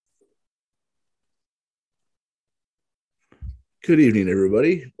Good evening,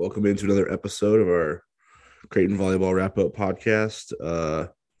 everybody. Welcome into another episode of our Creighton Volleyball Wrap-Up podcast.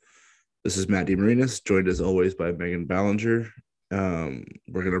 This is Matt DeMarinis, joined as always by Megan Ballenger. We're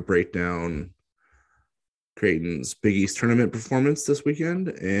going to break down Creighton's Big East Tournament performance this weekend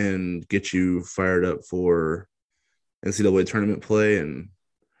and get you fired up for NCAA Tournament play and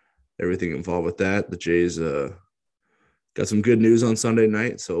everything involved with that. The Jays got some good news on Sunday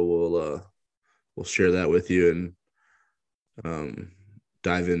night, so we'll share that with you and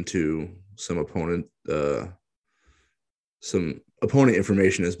dive into some opponent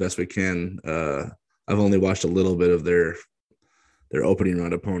information as best we can. I've only watched a little bit of their opening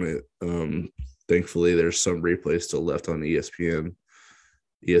round opponent. Thankfully, there's some replays still left on ESPN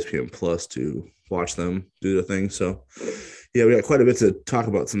Plus to watch them do the thing. So, yeah, we got quite a bit to talk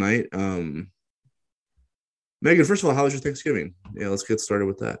about tonight. Megan, first of all, how was your Thanksgiving? Yeah, let's get started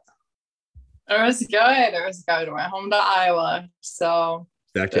with that. It was good. It was good. Went home to Iowa. So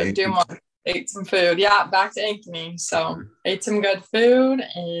Back to Ankeny. Ate some food. Yeah, back to Ankeny. So ate some good food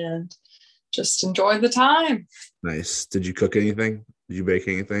and just enjoyed the time. Nice. Did you cook anything? Did you bake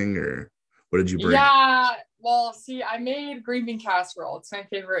anything, or what did you bring? Yeah. Well, see, I made green bean casserole. It's my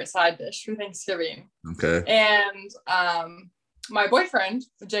favorite side dish for Thanksgiving. Okay. And my boyfriend,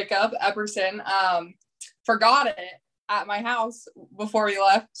 Jacob Epperson, forgot it at my house before we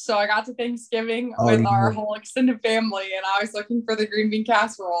left. So I got to Thanksgiving with our whole extended family, and I was looking for the green bean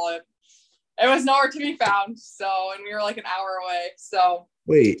casserole, and it was nowhere to be found. So, and we were like an hour away. So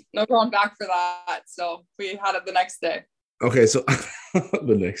wait, no going back for that. So we had it the next day. Okay, so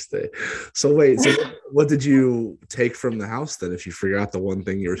the next day. So wait, so what did you take from the house then if you forgot the one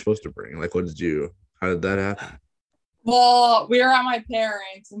thing you were supposed to bring? Like, how did that happen? Well, we were at my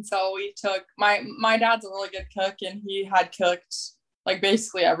parents', and so we took my dad's a really good cook, and he had cooked like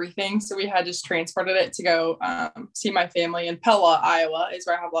basically everything. So we had just transported it to go see my family in Pella, Iowa, is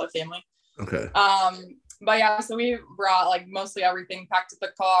where I have a lot of family. Okay. But yeah, so we brought like mostly everything packed at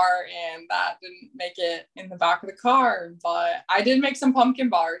the car, and that didn't make it in the back of the car. But I did make some pumpkin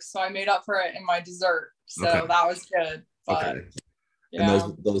bars, so I made up for it in my dessert. So that was good. But okay. Yeah.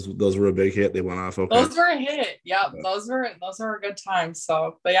 And those were a big hit. They went off. Okay. Those were a hit. Yep. Yeah. Those were a good time.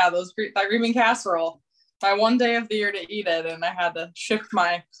 So, but yeah, that green bean casserole, my one day of the year to eat it, and I had to shift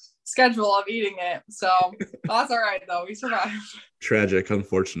my schedule of eating it. So that's all right though. We survived. Tragic,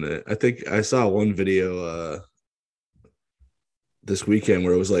 unfortunate. I think I saw one video this weekend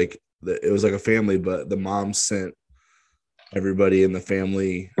where it was like a family, but the mom sent everybody in the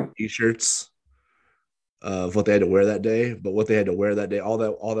family t-shirts of what they had to wear that day, but what they had to wear that day, all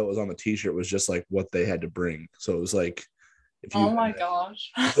that was on the t-shirt was just like what they had to bring. So it was like, oh my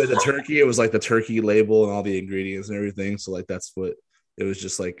gosh, the turkey, it was like the turkey label and all the ingredients and everything. So like that's what it was,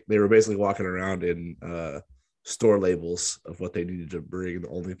 just like they were basically walking around in store labels of what they needed to bring. The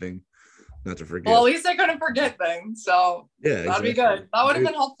only thing not to forget. Well, at least I couldn't forget things. So yeah, that'd be good. That would have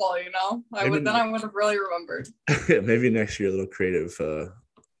been helpful, I would have really remembered. Maybe next year a little creative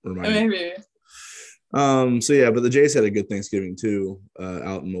reminder. Maybe. So yeah, but the Jays had a good Thanksgiving too,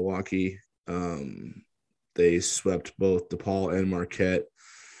 out in Milwaukee. They swept both DePaul and Marquette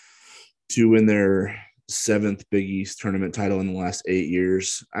to win their 7th Big East tournament title in the last 8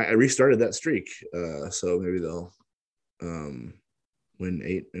 years. I restarted that streak, so maybe they'll win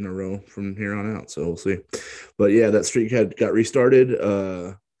 8 in a row from here on out. So we'll see. But yeah, that streak got restarted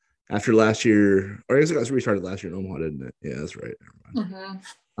after last year, or I guess it got restarted last year in Omaha, didn't it? Yeah, that's right. Mm-hmm.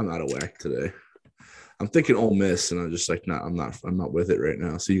 I'm out of whack today. I'm thinking Ole Miss, and I'm just like, I'm not with it right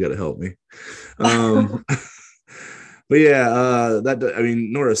now. So you got to help me. But yeah,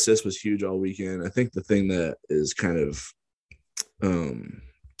 no assist was huge all weekend. I think the thing that is kind of, at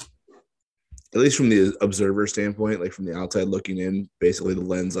least from the observer standpoint, like from the outside looking in, basically the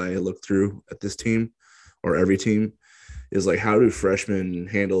lens I look through at this team or every team is like, how do freshmen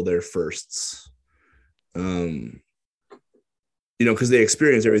handle their firsts? Because they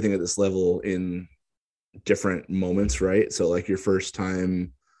experience everything at this level in different moments, right? So like your first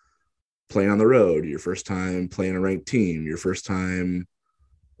time playing on the road, your first time playing a ranked team, your first time,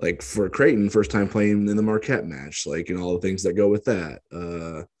 like for Creighton, first time playing in the Marquette match, like, and all the things that go with that.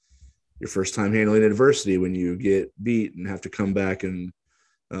 Your first time handling adversity when you get beat and have to come back and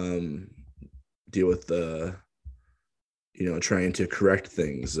deal with trying to correct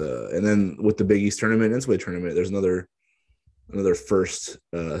things. And then with the Big East tournament, NCAA tournament, there's another first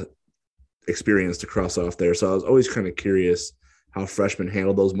experience to cross off there. So I was always kind of curious how freshmen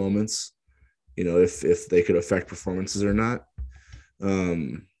handled those moments, if they could affect performances or not.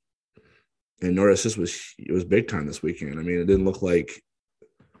 And Norris was big time this weekend. I mean, it didn't look like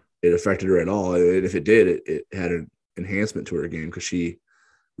it affected her at all. And if it did, it had enhancement to her game because she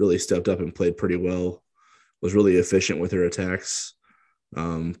really stepped up and played pretty well, was really efficient with her attacks,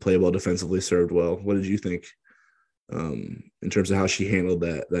 played well defensively, served well. What did you think in terms of how she handled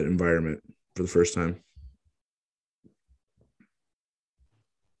that environment for the first time?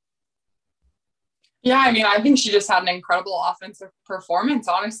 Yeah, I mean, I think she just had an incredible offensive performance,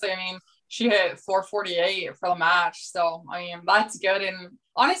 honestly. I mean, she hit 448 for the match. So, I mean, that's good. And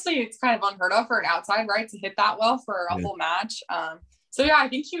honestly, it's kind of unheard of for an outside, right, to hit that well for a whole match. So, yeah, I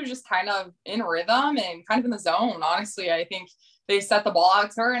think she was just kind of in rhythm and kind of in the zone, honestly. I think they set the ball out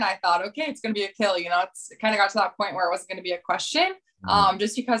to her, and I thought, okay, it's going to be a kill. It kind of got to that point where it wasn't going to be a question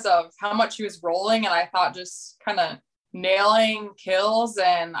just because of how much she was rolling. And I thought just kind of nailing kills,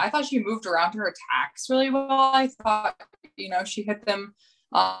 and I thought she moved around her attacks really well. I thought, she hit them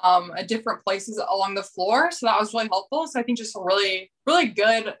at different places along the floor, so that was really helpful. So I think just a really, really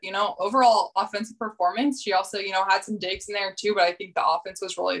good, overall offensive performance. She also, had some digs in there too, but I think the offense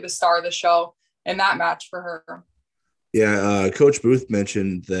was really the star of the show in that match for her. Yeah, Coach Booth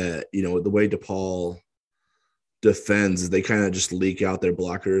mentioned that, the way DePaul defends is they kind of just leak out their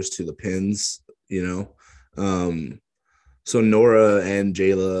blockers to the pins, so Nora and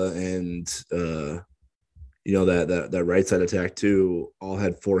Jayla and that right side attack too all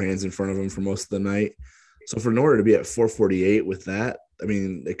had forehands in front of them for most of the night. So for Nora to be at 448 with that, I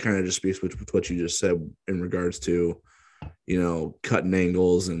mean, it kind of just speaks with what you just said in regards to, cutting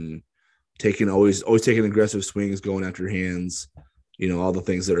angles and always taking aggressive swings, going after hands, all the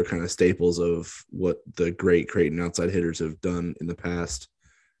things that are kind of staples of what the great Creighton outside hitters have done in the past.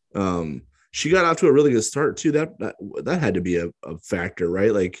 She got off to a really good start too. That had to be a factor,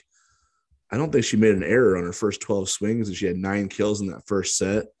 right? Like, I don't think she made an error on her first 12 swings, and she had 9 kills in that first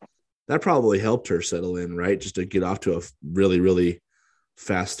set. That probably helped her settle in, right? Just to get off to a really, really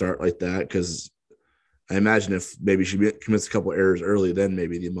fast start like that. Because I imagine if maybe she commits a couple errors early, then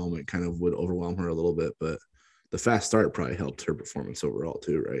maybe the moment kind of would overwhelm her a little bit. But the fast start probably helped her performance overall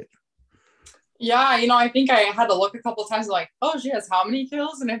too, right? Yeah, I think I had to look a couple of times like, oh, she has how many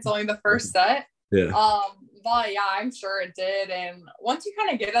kills? And it's only the first set. Yeah. But yeah, I'm sure it did. And once you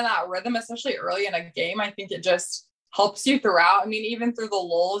kind of get in that rhythm, especially early in a game, I think it just helps you throughout. I mean, even through the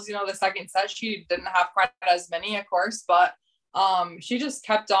lulls, the second set, she didn't have quite as many, of course, but she just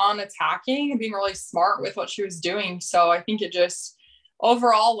kept on attacking and being really smart with what she was doing. So I think it just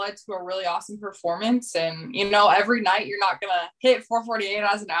overall led to a really awesome performance. And, every night you're not going to hit 448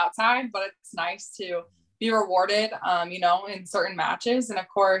 as an outside, but it's nice to be rewarded, in certain matches. And of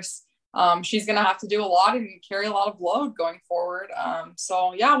course, she's going to have to do a lot and carry a lot of load going forward.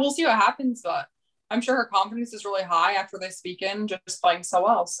 So yeah, we'll see what happens, but I'm sure her confidence is really high after this weekend, just playing so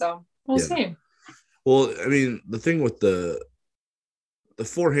well. So we'll see. Well, I mean, the thing with the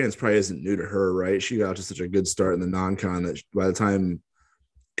forehands probably isn't new to her, right? She got to such a good start in the non-con that by the time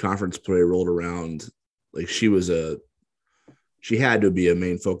conference play rolled around, like she had to be a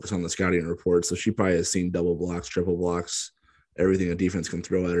main focus on the scouting report. So she probably has seen double blocks, triple blocks, everything a defense can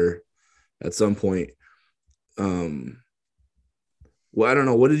throw at her at some point. Well, I don't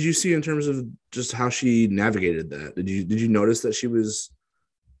know. What did you see in terms of just how she navigated that? Did you notice that she was,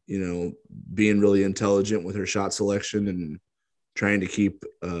 being really intelligent with her shot selection and trying to keep,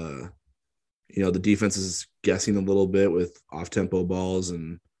 the defenses guessing a little bit with off-tempo balls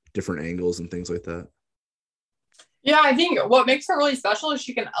and different angles and things like that? Yeah, I think what makes her really special is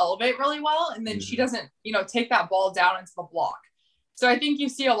she can elevate really well, and then she doesn't, take that ball down into the block. So I think you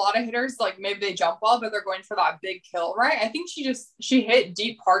see a lot of hitters, like maybe they jump well, but they're going for that big kill, right? I think she hit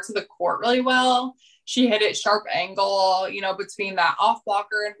deep parts of the court really well. She hit it sharp angle, between that off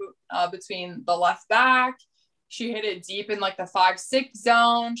blocker and between the left back. She hit it deep in like the 5-6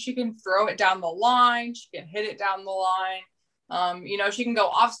 zone. She can throw it down the line. She can hit it down the line. She can go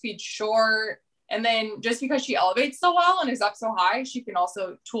off speed short. And then just because she elevates so well and is up so high, she can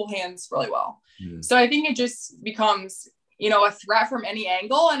also tool hands really well. So I think it just becomes, a threat from any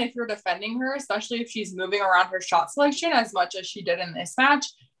angle. And if you're defending her, especially if she's moving around her shot selection as much as she did in this match,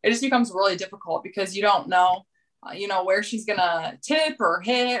 it just becomes really difficult because you don't know, where she's going to tip or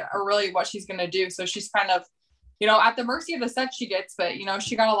hit or really what she's going to do. So she's kind of, at the mercy of the set she gets, but,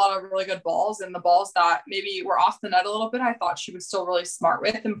 she got a lot of really good balls, and the balls that maybe were off the net a little bit, I thought she was still really smart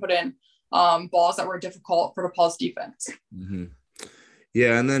with and put in balls that were difficult for DePaul's defense. Mm-hmm.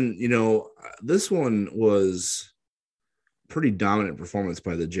 Yeah. And then, this one was pretty dominant performance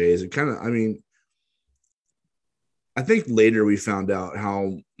by the Jays. It kind of, I think later we found out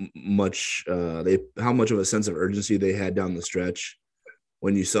how much of a sense of urgency they had down the stretch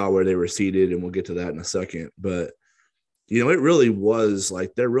when you saw where they were seated, and we'll get to that in a second. But, it really was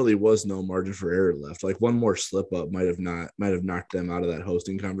like there really was no margin for error left. Like one more slip up might have knocked them out of that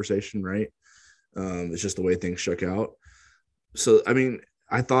hosting conversation, right? It's just the way things shook out. So I mean,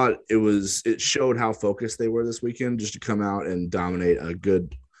 I thought it showed how focused they were this weekend just to come out and dominate a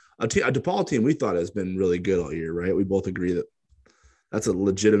DePaul team we thought has been really good all year, right? We both agree that that's a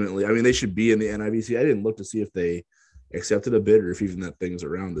legitimately, I mean, they should be in the NIVC. I didn't look to see if they accepted a bid or if even that thing's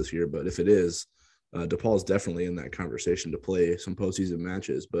around this year, but if it is, DePaul is definitely in that conversation to play some postseason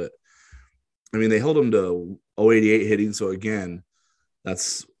matches. But I mean, they held them to 088 hitting. So again,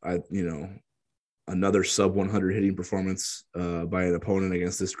 that's another sub 100 hitting performance by an opponent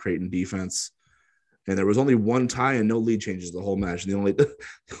against this Creighton defense. And there was only one tie and no lead changes the whole match. And the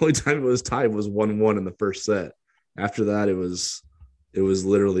only time it was tied was 1-1 in the first set. After that, it was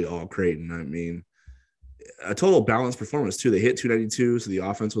literally all Creighton. I mean, a total balanced performance too. They hit 292, so the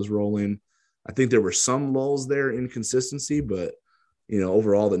offense was rolling. I think there were some lulls there in consistency, but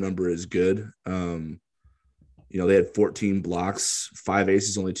overall the number is good. They had 14 blocks, 5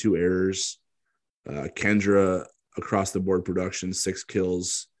 aces, only 2 errors. Kendra across the board production, 6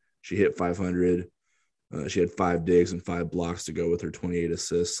 kills. She hit 500. She had 5 digs and 5 blocks to go with her 28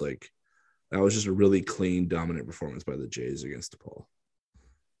 assists. Like that was just a really clean, dominant performance by the Jays against DePaul.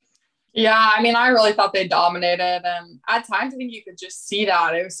 Yeah, I mean, I really thought they dominated, and at times I think you could just see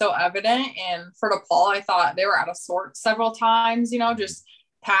that. It was so evident, and for DePaul, I thought they were out of sorts several times, just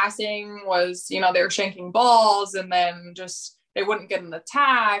passing was, they were shanking balls, and then just they wouldn't get an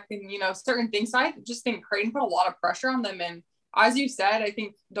attack, and, certain things. So I just think Creighton put a lot of pressure on them, and as you said, I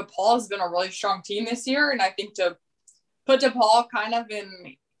think DePaul has been a really strong team this year, and I think to put DePaul kind of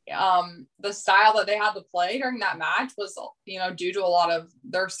in the style that they had to play during that match was, due to a lot of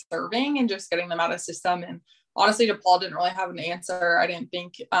their serving and just getting them out of system. And honestly, DePaul didn't really have an answer, I didn't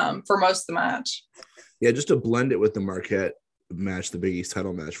think, for most of the match. Yeah, just to blend it with the Marquette match, the Big East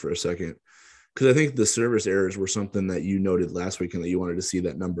title match for a second, because I think the service errors were something that you noted last week and that you wanted to see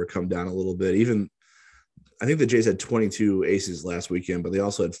that number come down a little bit. Even I think the Jays had 22 aces last weekend, but they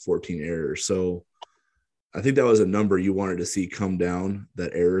also had 14 errors. So I think that was a number you wanted to see come down,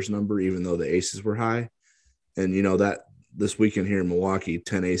 that errors number, even though the aces were high. And, that this weekend here in Milwaukee,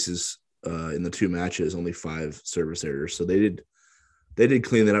 10 aces in the 2 matches, only 5 service errors. So they did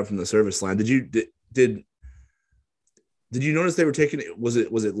clean that up from the service line. Did you notice they were taking it? Was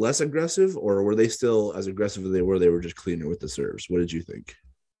it less aggressive, or were they still as aggressive as they were? They were just cleaner with the serves. What did you think?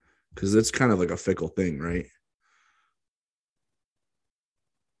 Because it's kind of like a fickle thing, right?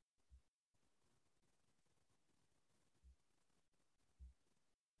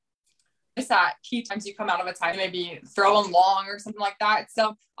 At key times you come out of a tie, maybe throw them long or something like that.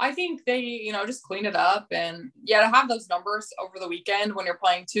 So I think they, just clean it up. And yeah, to have those numbers over the weekend when you're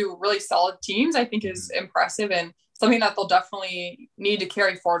playing 2 really solid teams, I think is impressive and something that they'll definitely need to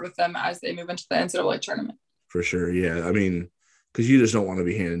carry forward with them as they move into the NCAA tournament. For sure. Yeah. I mean, because you just don't want to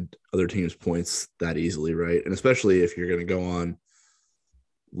be handing other teams points that easily, right? And especially if you're going to go on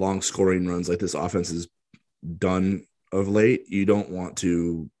long scoring runs like this offense has done of late, you don't want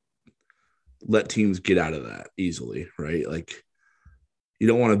to let teams get out of that easily, right? Like you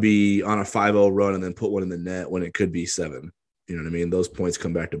don't want to be on a 5-0 run and then put one in the net when it could be 7. You know what I mean? Those points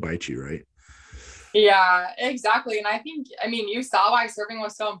come back to bite you, right? Yeah, exactly. And I think, you saw why serving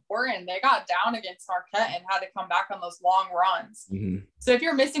was so important. They got down against Marquette and had to come back on those long runs. Mm-hmm. So if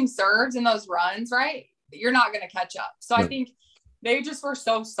you're missing serves in those runs, right, you're not going to catch up. So I think they just were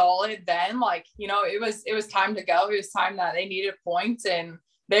so solid then. Like, it was time to go. It was time that they needed points, and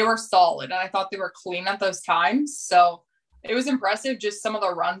they were solid. And I thought they were clean at those times. So it was impressive, just some of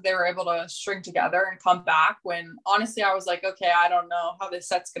the runs they were able to string together and come back when honestly I was like, okay, I don't know how this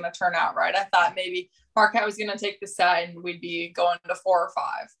set's going to turn out, right? I thought maybe Marquette was going to take the set and we'd be going to 4 or 5.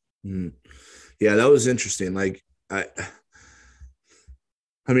 Mm. Yeah, that was interesting. Like, I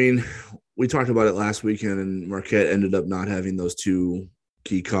mean, we talked about it last weekend, and Marquette ended up not having those 2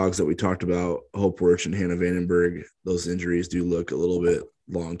 key cogs that we talked about, Hope Wirch and Hannah Vandenberg. Those injuries do look a little bit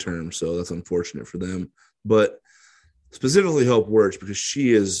long-term, so that's unfortunate for them. But specifically Hope Wirch, because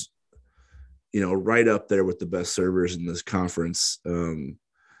she is, right up there with the best servers in this conference. And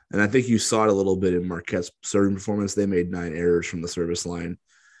I think you saw it a little bit in Marquette's serving performance. They made 9 errors from the service line.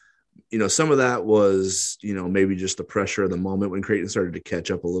 Some of that was, maybe just the pressure of the moment when Creighton started to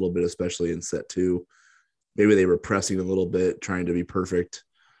catch up a little bit, especially in set 2. Maybe they were pressing a little bit, trying to be perfect.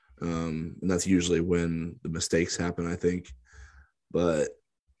 And that's usually when the mistakes happen, I think. But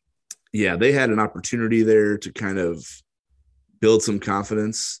yeah, they had an opportunity there to kind of build some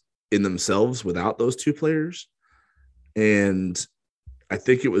confidence in themselves without those 2 players. And I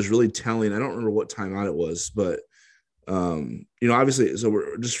think it was really telling. I don't remember what timeout it was, but Obviously, so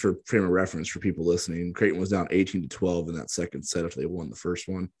we're just for frame of reference for people listening, Creighton was down 18-12 in that second set after they won the first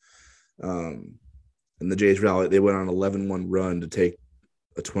one. And the Jays rallied. They went on an 11-1 run to take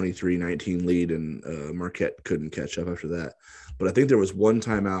a 23-19 lead, and Marquette couldn't catch up after that. But I think there was one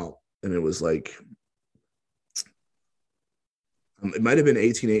timeout, and it was like it might have been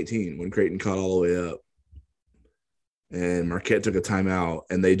 18-18 when Creighton caught all the way up, and Marquette took a timeout,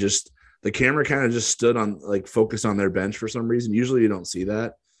 and the camera kind of just stood on, like, focused on their bench for some reason. Usually you don't see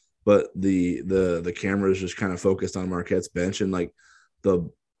that, but the camera is just kind of focused on Marquette's bench, and like the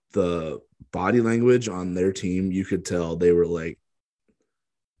body language on their team, you could tell they were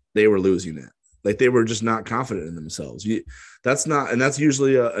losing it. Like, they were just not confident in themselves. That's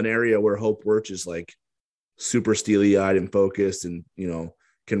usually an area where Hope Wirch is like super steely-eyed and focused, and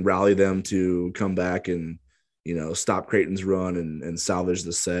can rally them to come back and stop Creighton's run and salvage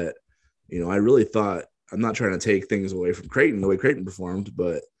the set. I really thought, I'm not trying to take things away from Creighton, the way Creighton performed,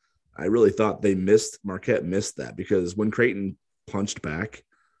 but I really thought Marquette missed that, because when Creighton punched back,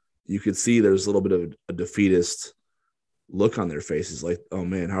 you could see there's a little bit of a defeatist look on their faces, like, oh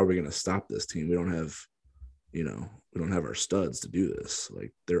man, how are we going to stop this team? We don't have our studs to do this.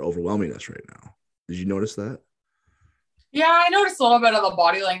 Like, they're overwhelming us right now. Did you notice that? Yeah, I noticed a little bit of the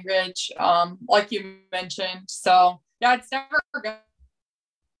body language, like you mentioned. So yeah, it's never good,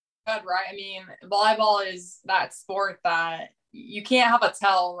 right? I mean, volleyball is that sport that you can't have a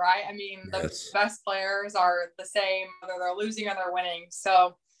tell, right? I mean, the best players are the same, whether they're losing or they're winning.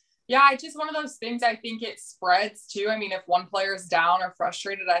 So yeah, it's just one of those things. I think it spreads too. I mean, if one player is down or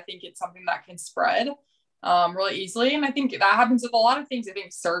frustrated, I think it's something that can spread really easily. And I think that happens with a lot of things. I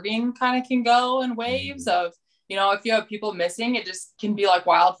think serving kind of can go in waves of, if you have people missing, it just can be like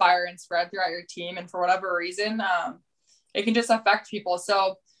wildfire and spread throughout your team. And for whatever reason, it can just affect people.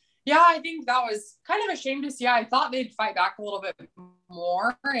 So yeah, I think that was kind of a shame to see. I thought they'd fight back a little bit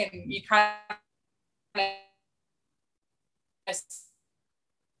more, and you kind of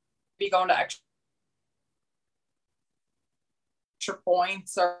be going to extra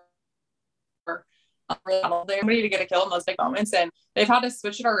points or somebody to get a kill in those big moments, and they've had to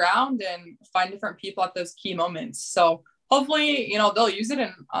switch it around and find different people at those key moments. So hopefully, they'll use it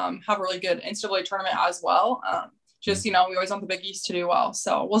and have a really good NCAA tournament as well. We always want the Big East to do well,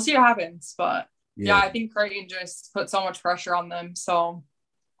 so we'll see what happens. But yeah, I think Creighton just put so much pressure on them. So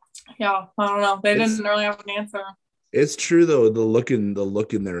yeah, I don't know. They didn't really have an answer. It's true though. The look in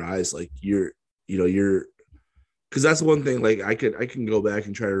their eyes, like you're, because that's one thing. Like I can go back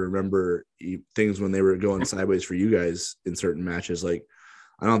and try to remember things when they were going sideways for you guys in certain matches. Like,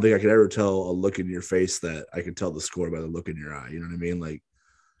 I don't think I could ever tell a look in your face that I could tell the score by the look in your eye. You know what I mean? Like,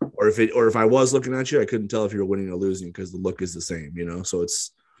 or if I was looking at you, I couldn't tell if you were winning or losing because the look is the same. So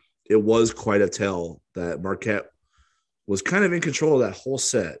it was quite a tell that Marquette was kind of in control of that whole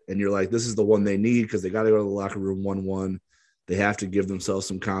set. And you're like, this is the one they need because they got to go to the locker room 1-1. They have to give themselves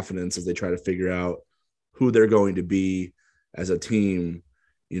some confidence as they try to figure out who they're going to be as a team,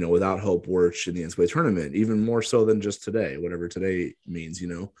 without Hope Wirch in the NCAA tournament, even more so than just today, whatever today means,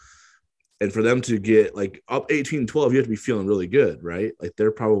 And for them to get like up 18-12, you have to be feeling really good, right? Like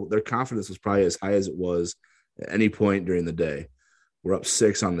their confidence was probably as high as it was at any point during the day. We're up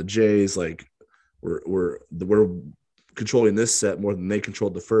 6 on the Jays. Like we're controlling this set more than they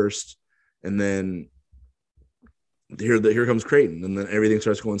controlled the first. And then here comes Creighton, and then everything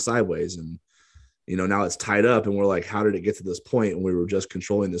starts going sideways. And, now it's tied up, and we're like, how did it get to this point when we were just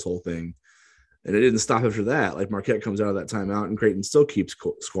controlling this whole thing? And it didn't stop after that. Like Marquette comes out of that timeout, and Creighton still keeps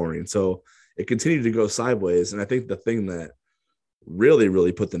scoring. So it continued to go sideways. And I think the thing that really,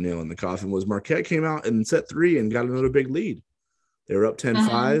 really put the nail in the coffin was Marquette came out in set 3 and got another big lead. They were up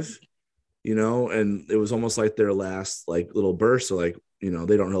 10-5, and it was almost like their last like little burst. So like, they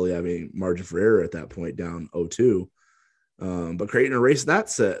don't really have any margin for error at that point, down 0-2. But Creighton erased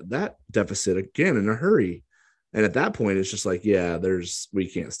that deficit again in a hurry. And at that point, it's just like, we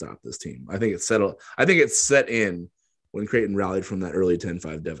can't stop this team. I think it's settled. I think it's set in when Creighton rallied from that early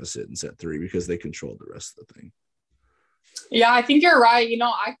 10-5 deficit in set 3 because they controlled the rest of the thing. Yeah, I think you're right.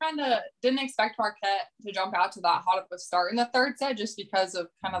 I kind of didn't expect Marquette to jump out to that hot of a start in the third set just because of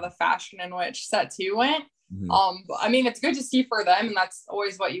kind of the fashion in which set 2 went. Mm-hmm. I mean, it's good to see for them, and that's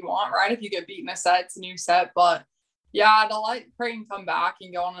always what you want, right? If you get beaten a set, it's a new set. But yeah, to let Creighton come back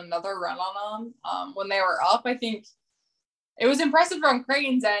and go on another run on them when they were up, I think it was impressive from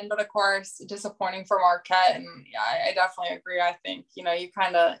Creighton's end, but of course disappointing for Marquette. And yeah, I definitely agree. I think,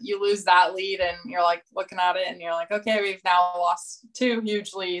 you lose that lead and you're like looking at it and you're like, okay, we've now lost 2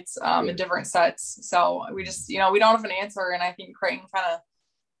 huge leads in different sets. So we just, we don't have an answer. And I think Creighton kind of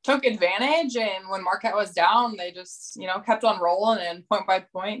took advantage. And when Marquette was down, they just, kept on rolling, and point by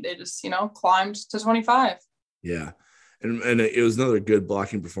point, they just, climbed to 25. Yeah. And it was another good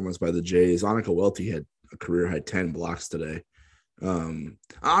blocking performance by the Jays. Annika Welty had a career high 10 blocks today.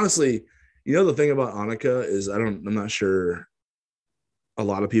 Honestly, the thing about Annika is I'm not sure a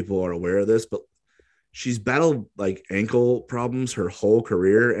lot of people are aware of this, but she's battled like ankle problems her whole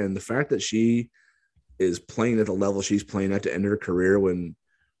career. And the fact that she is playing at the level she's playing at to end her career when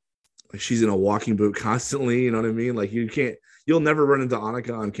she's in a walking boot constantly, you know what I mean? Like you'll never run into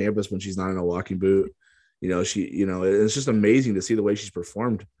Annika on campus when she's not in a walking boot. It's just amazing to see the way she's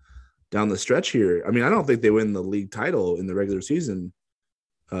performed down the stretch here. I mean, I don't think they win the league title in the regular season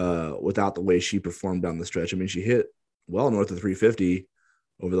without the way she performed down the stretch. I mean, she hit well north of 350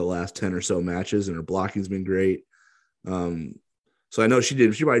 over the last 10 or so matches, and her blocking's been great. So I know she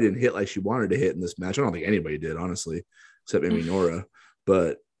probably didn't hit like she wanted to hit in this match. I don't think anybody did, honestly, except maybe Nora.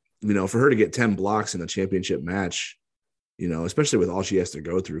 But, for her to get 10 blocks in a championship match, especially with all she has to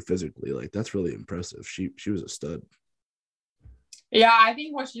go through physically, like that's really impressive. She was a stud. Yeah, I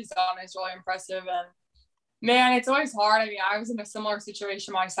think what she's done is really impressive. And man, it's always hard. I mean, I was in a similar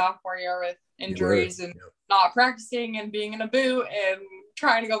situation my sophomore year with injuries and not practicing and being in a boot and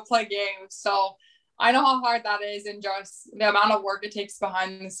trying to go play games. So I know how hard that is, and just the amount of work it takes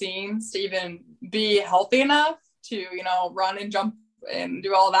behind the scenes to even be healthy enough to, run and jump and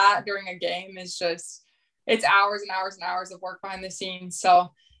do all that during a game is just, it's hours and hours and hours of work behind the scenes.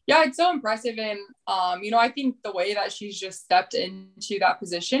 So yeah, it's so impressive. And, I think the way that she's just stepped into that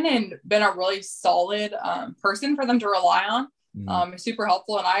position and been a really solid person for them to rely on is super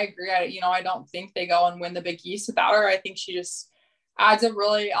helpful. And I agree. I don't think they go and win the Big East without her. I think she just adds a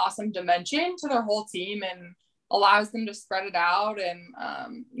really awesome dimension to their whole team and allows them to spread it out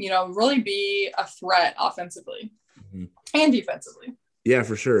and, really be a threat offensively and defensively. Yeah,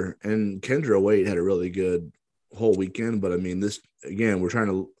 for sure. And Kendra Wade had a really good whole weekend. But I mean, this, again,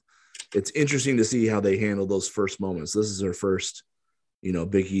 it's interesting to see how they handle those first moments. This is her first,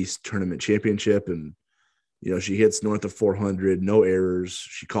 Big East tournament championship. And, she hits north of 400, no errors.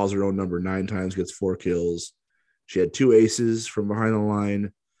 She calls her own number 9 times, gets 4 kills. She had 2 aces from behind the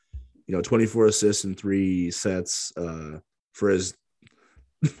line, 24 assists in 3 sets. For as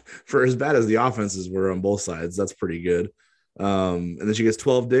bad as the offenses were on both sides, that's pretty good. And then she gets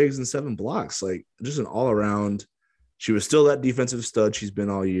 12 digs and 7 blocks, like just an all around. She was still that defensive stud she's been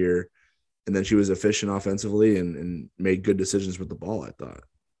all year. And then she was efficient offensively and made good decisions with the ball, I thought.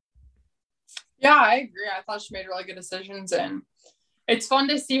 Yeah, I agree. I thought she made really good decisions, and it's fun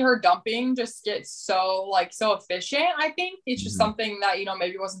to see her dumping just get so efficient. I think it's just something that,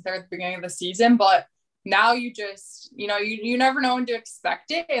 maybe wasn't there at the beginning of the season, but now you just, you never know when to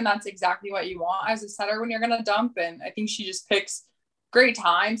expect it. And that's exactly what you want as a setter when you're going to dump. And I think she just picks great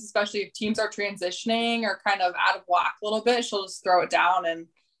times, especially if teams are transitioning or kind of out of whack a little bit. She'll just throw it down and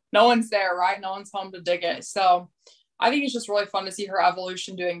no one's there, right? No one's home to dig it. So I think it's just really fun to see her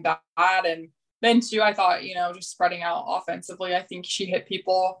evolution doing that. And then too, I thought, just spreading out offensively, I think she hit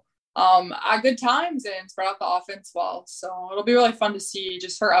people at good times and spread out the offense well. So it'll be really fun to see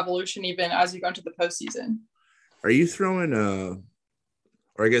just her evolution even as you go into the postseason. Are you throwing or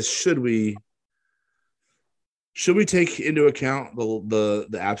I guess should we take into account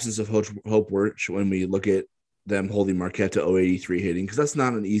the absence of Hope Wirtz when we look at them holding Marquette to 083 hitting? Because that's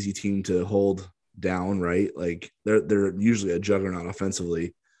not an easy team to hold down, right? Like they're usually a juggernaut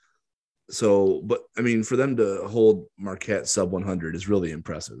offensively. So, but I mean, for them to hold Marquette sub 100 is really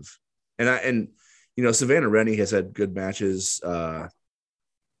impressive. And Savannah Rennie has had good matches. Jenna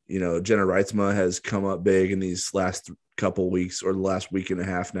Reitzma has come up big in these last couple weeks or the last week and a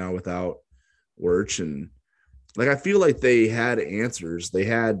half now without Wirtz. And I feel like they had answers. They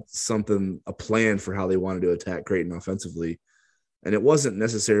had a plan for how they wanted to attack Creighton offensively. And it wasn't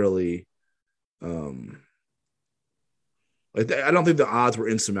necessarily, I don't think the odds were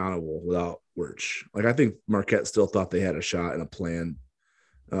insurmountable without Wirtz. I think Marquette still thought they had a shot and a plan.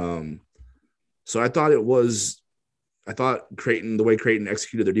 So I thought Creighton, the way Creighton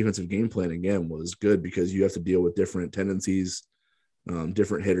executed their defensive game plan again was good because you have to deal with different tendencies,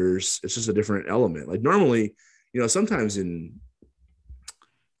 different hitters. It's just a different element. Like normally, sometimes in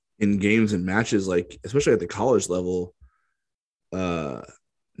games and matches, especially at the college level,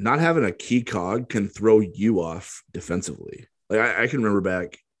 not having a key cog can throw you off defensively. I can remember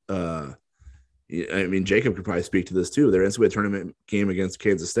back, Jacob could probably speak to this too. Their NCAA tournament game against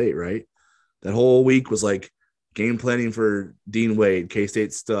Kansas State, right? That whole week was game planning for Dean Wade,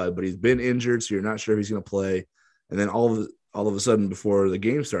 K-State stud, but he's been injured, so you're not sure if he's going to play. And then all of a sudden, before the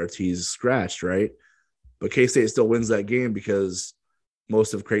game starts, he's scratched, right? But K-State still wins that game because,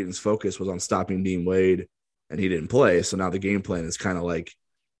 most of Creighton's focus was on stopping Dean Wade, and he didn't play. So now the game plan is kind of like,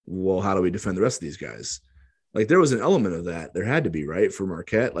 well, how do we defend the rest of these guys? Like there was an element of that. There had to be, right, for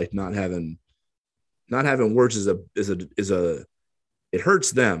Marquette, like not having Wirtz is a it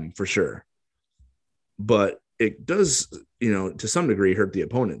hurts them for sure. But it does, to some degree hurt the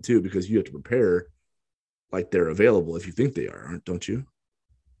opponent too, because you have to prepare like they're available if you think they are, don't you?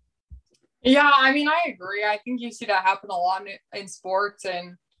 Yeah, I mean, I agree. I think you see that happen a lot in sports.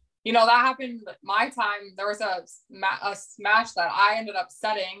 And, that happened my time. There was a match that I ended up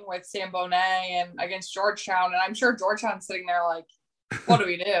setting with Sam Bonet and against Georgetown. And I'm sure Georgetown's sitting there like, what do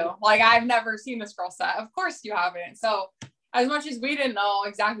we do? Like, I've never seen this girl set. Of course you haven't. So as much as we didn't know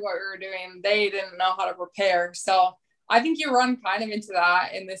exactly what we were doing, they didn't know how to prepare. So I think you run kind of into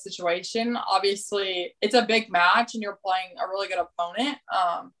that in this situation. Obviously, it's a big match and you're playing a really good opponent.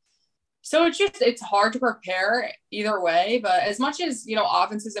 So it's hard to prepare either way. But as much as,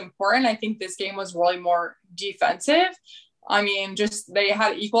 offense is important, I think this game was really more defensive. I mean, just they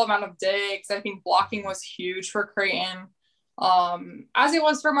had equal amount of digs. I think blocking was huge for Creighton, as it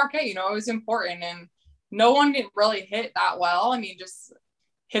was for Marquette. It was important. And no one didn't really hit that well. I mean, just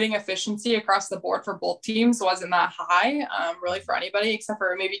hitting efficiency across the board for both teams wasn't that high, really for anybody except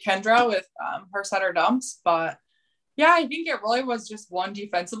for maybe Kendra with her setter dumps. But yeah, I think it really was just one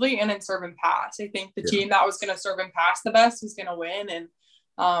defensively and in serve and pass. I think the team that was going to serve and pass the best was going to win.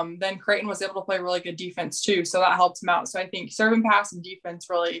 And then Creighton was able to play really good defense too. So that helped them out. So I think serve and pass and defense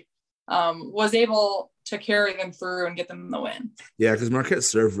really was able to carry them through and get them the win. Yeah, because Marquette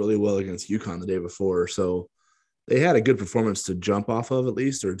served really well against UConn the day before. So they had a good performance to jump off of at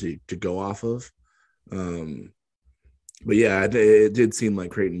least, or to go off of. But yeah, it did seem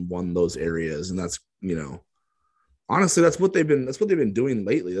like Creighton won those areas. And that's, honestly, that's what they've been doing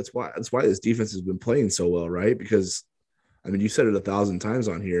lately. That's why this defense has been playing so well, right? Because I mean, you said it 1,000 times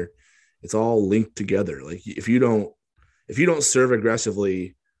on here. It's all linked together. Like if you don't serve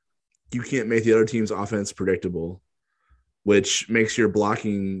aggressively, you can't make the other team's offense predictable, which makes your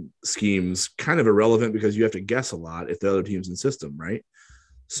blocking schemes kind of irrelevant because you have to guess a lot if the other team's in system, right?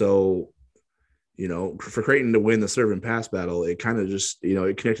 So, for Creighton to win the serve and pass battle, it kind of just,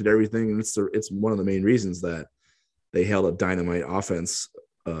 it connected everything. And it's one of the main reasons that they held a dynamite offense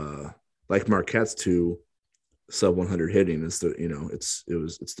like Marquette's to sub 100 hitting. It's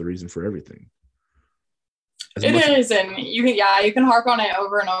the reason for everything. And you can harp on it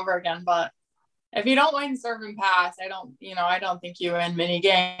over and over again, but if you don't win serve and pass, I don't think you win many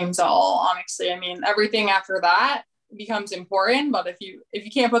games at all, honestly. I mean, everything after that becomes important, but if you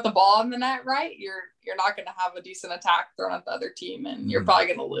can't put the ball in the net right, you're not going to have a decent attack thrown at the other team, and you're probably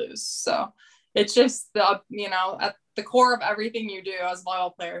going to lose. So it's just at the core of everything you do as a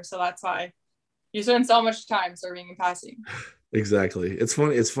volleyball player. So that's why you spend so much time serving and passing. Exactly. It's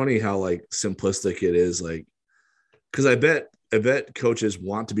funny how like simplistic it is, like, because I bet coaches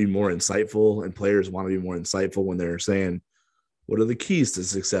want to be more insightful and players want to be more insightful when they're saying, what are the keys to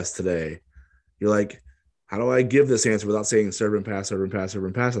success today? You're like, how do I give this answer without saying serve and pass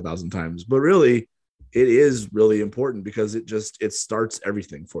 1,000 times? But really, it is really important because it starts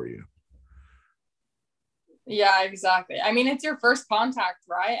everything for you. Yeah, exactly. I mean, it's your first contact,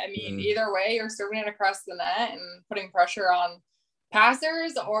 right? I mean, either way, you're serving it across the net and putting pressure on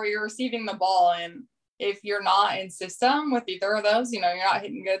passers, or you're receiving the ball. And if you're not in system with either of those, you're not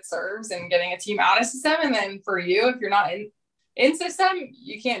hitting good serves and getting a team out of system. And then for you, if you're not in system,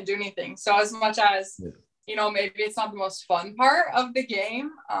 you can't do anything. So as much as, maybe it's not the most fun part of the game,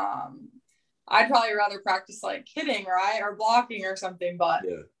 I'd probably rather practice like hitting, right, or blocking or something. But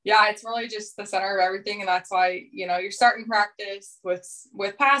yeah, it's really just the center of everything. And that's why, you're starting practice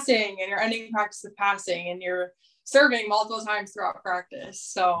with passing, and you're ending practice with passing, and you're serving multiple times throughout practice.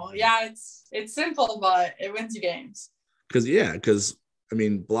 So yeah, it's simple, but it wins you games. Because I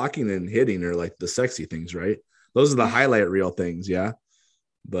mean, blocking and hitting are like the sexy things, right? Those are the highlight reel things. Yeah.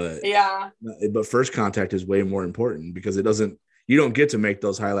 But first contact is way more important because you don't get to make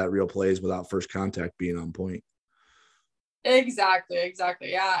those highlight reel plays without first contact being on point. Exactly.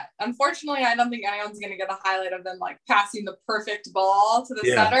 Yeah. Unfortunately, I don't think anyone's going to get a highlight of them like passing the perfect ball to the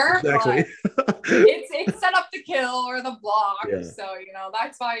setter. Exactly. it's set up the kill or the block. Yeah. So,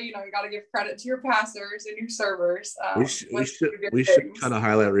 that's why, you got to give credit to your passers and your servers. We should cut a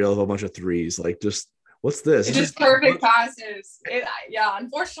highlight reel of a bunch of threes. Like, just what's this? It's just perfect passes.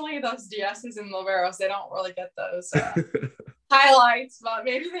 Unfortunately, those DSs and liberos, they don't really get those highlights, but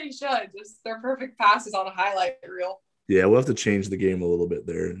maybe they should. Just their perfect passes on a highlight reel. Yeah, we'll have to change the game a little bit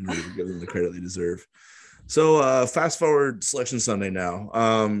there and give them the credit they deserve. So fast forward Selection Sunday now.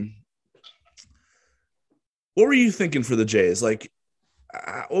 What were you thinking for the Jays? Like,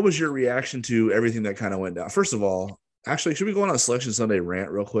 what was your reaction to everything that kind of went down? First of all, actually, should we go on a Selection Sunday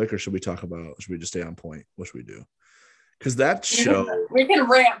rant real quick, or should we just stay on point? What should we do? Because that show. We can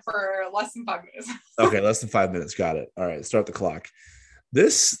rant for less than 5 minutes. Okay, less than 5 minutes. Got it. All right, start the clock.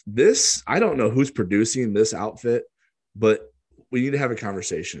 This, I don't know who's producing this outfit, but we need to have a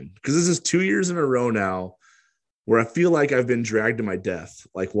conversation because this is 2 years in a row now where I feel like I've been dragged to my death,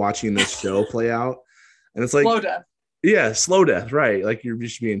 like watching this show play out. And it's like slow death. Yeah, slow death, right? Like you're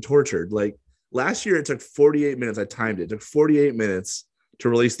just being tortured. Like last year, it took 48 minutes. I timed it. It took 48 minutes to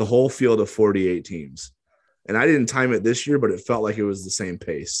release the whole field of 48 teams. And I didn't time it this year, but it felt like it was the same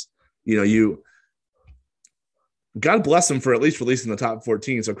pace. God bless them for at least releasing the top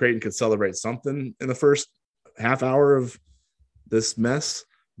 14 so Creighton could celebrate something in the first half hour of this mess.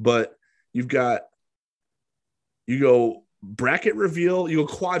 But you go bracket reveal, you go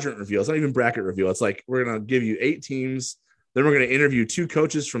quadrant reveal. It's not even bracket reveal. It's like we're going to give you 8 teams. Then we're going to interview 2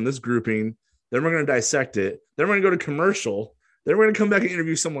 coaches from this grouping. Then we're going to dissect it. Then we're going to go to commercial. Then we're going to come back and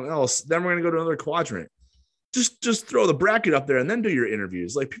interview someone else. Then we're going to go to another quadrant. Just throw the bracket up there and then do your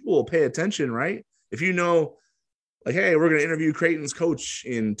interviews. Like people will pay attention, right? If you know, like, hey, we're going to interview Creighton's coach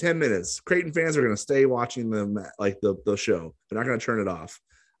in 10 minutes. Creighton fans are going to stay watching them, like the show. They're not going to turn it off.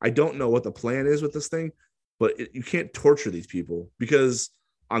 I don't know what the plan is with this thing, but you can't torture these people because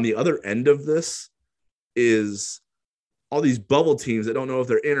on the other end of this is all these bubble teams that don't know if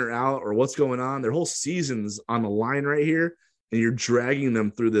they're in or out or what's going on. Their whole season's on the line right here, and you're dragging them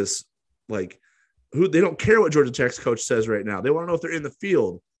through this, like, they don't care what Georgia Tech's coach says right now. They want to know if they're in the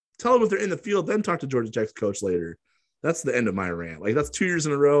field. Tell them if they're in the field, then talk to Georgia Tech's coach later. That's the end of my rant. Like, that's 2 years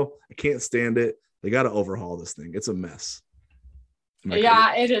in a row. I can't stand it. They got to overhaul this thing. It's a mess.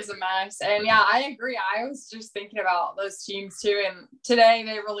 Yeah, it is a mess. And yeah, I agree. I was just thinking about those teams too. And today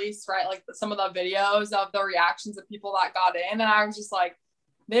they released, right, like some of the videos of the reactions of people that got in. And I was just like,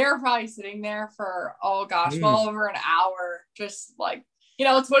 they're probably sitting there for, well over an hour, just like,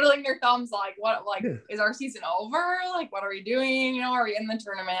 twiddling their thumbs, like, what, like, is our season over? Like, what are we doing? Are we in the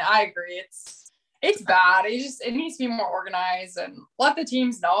tournament? I agree. It's bad. It needs to be more organized and let the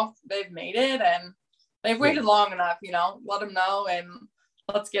teams know if they've made it and they've waited long enough, let them know and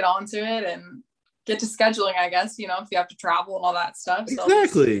let's get on to it and get to scheduling, I guess, if you have to travel and all that stuff. So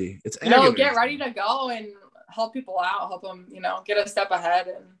exactly. It's get ready to go and help people out, help them, get a step ahead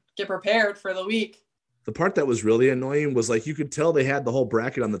and get prepared for the week. The part that was really annoying was like, you could tell they had the whole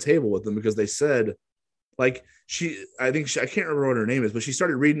bracket on the table with them because they said, like, I can't remember what her name is, but she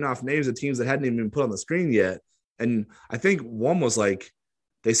started reading off names of teams that hadn't even been put on the screen yet. And I think one was like,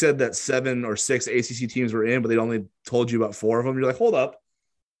 they said that 7 or 6 ACC teams were in, but they'd only told you about 4 of them. You're like, hold up.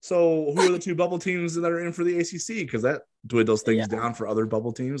 So who are the 2 bubble teams that are in for the ACC? Because that dwindles things down for other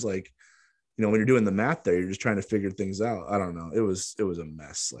bubble teams. Like, when you're doing the math there, you're just trying to figure things out. I don't know. It was a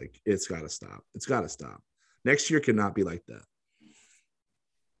mess. Like, it's got to stop. It's got to stop. Next year cannot be like that.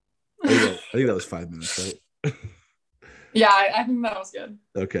 I think that was 5 minutes, right? Yeah, I think that was good.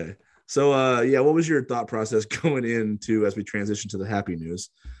 Okay. So, what was your thought process going into as we transition to the happy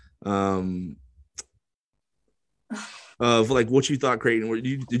news? Of like what you thought Creighton, were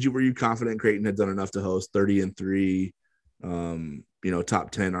you confident Creighton had done enough to host 30-3,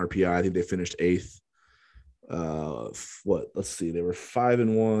 top 10 RPI? I think they finished 8th. Let's see, they were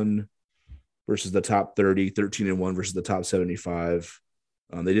 5-1 versus the top 30, 13-1 versus the top 75.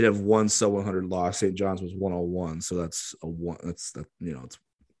 They did have one sub 100 loss. St. John's was 101, so that's a one. It's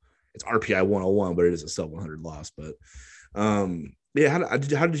RPI 101, but it is a sub 100 loss. But how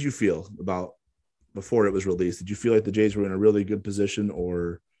did you feel about before it was released? Did you feel like the Jays were in a really good position,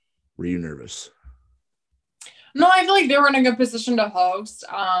 or were you nervous? No, I feel like they were in a good position to host.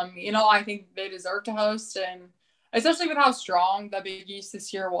 I think they deserve to host, and especially with how strong the Big East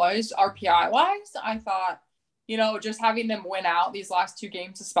this year was, RPI wise, I thought, just having them win out these last 2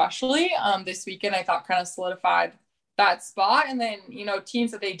 games, especially this weekend, I thought kind of solidified that spot. And then,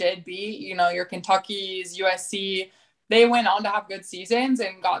 teams that they did beat, your Kentucky's, USC, they went on to have good seasons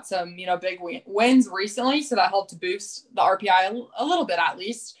and got some, big wins recently. So that helped to boost the RPI a little bit at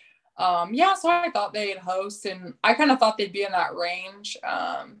least. So I thought they'd host, and I kind of thought they'd be in that range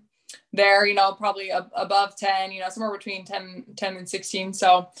there, probably above 10, somewhere between 10 and 16.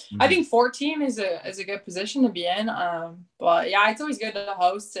 So I think 14 is a good position to be in. But yeah, it's always good to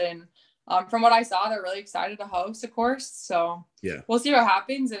host. And from what I saw, they're really excited to host, of course. So yeah, we'll see what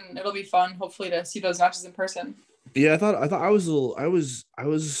happens, and it'll be fun, hopefully, to see those matches in person. Yeah, I was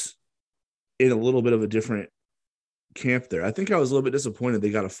in a little bit of a different camp there. I think I was a little bit disappointed they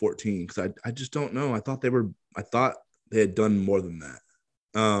got a 14 because I just don't know. I thought they had done more than that.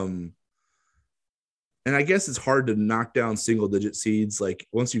 And I guess it's hard to knock down single digit seeds. Like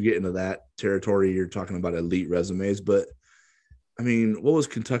once you get into that territory, you're talking about elite resumes. But I mean, what was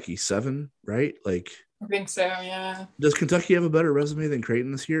Kentucky, 7, right? Like, I think so, yeah. does Kentucky have a better resume than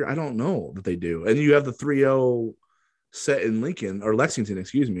Creighton this year? I don't know that they do. And you have the 3-0 set in Lincoln or Lexington,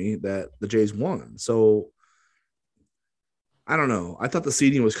 excuse me, that the Jays won. So I don't know. I thought the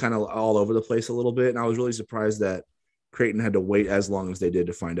seeding was kind of all over the place a little bit. And I was really surprised that Creighton had to wait as long as they did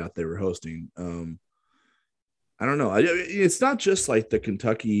to find out they were hosting. I don't know. It's not just like the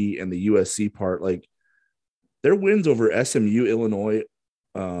Kentucky and the USC part. Like their wins over SMU, Illinois,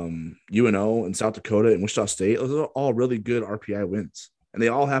 UNO, and South Dakota and Wichita State, those are all really good RPI wins. And they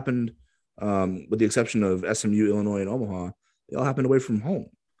all happened, with the exception of SMU, Illinois, and Omaha, they all happened away from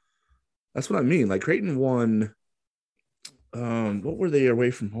home. That's what I mean. Like Creighton won, what were they away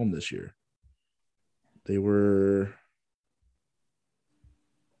from home this year? They were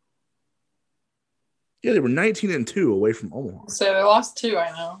 19-2 away from Omaha. So they lost 2,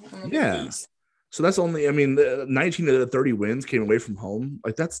 I know. Yeah. So that's only, I mean, the 19 of the 30 wins came away from home.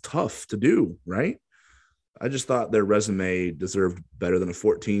 Like that's tough to do, right? I just thought their resume deserved better than a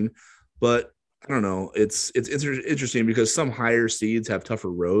 14, but I don't know. It's interesting because some higher seeds have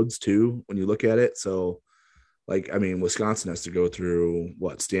tougher roads too when you look at it. So, like, I mean, Wisconsin has to go through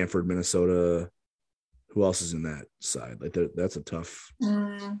Stanford, Minnesota. Who else is in that side? Like that's a tough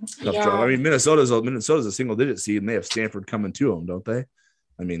job. I mean, Minnesota's a single digit seed, and they have Stanford coming to them, don't they?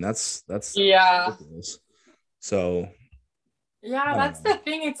 I mean, that's ridiculous. So yeah, that's the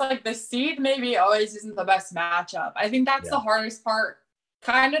thing. It's like the seed maybe always isn't the best matchup. I think that's the hardest part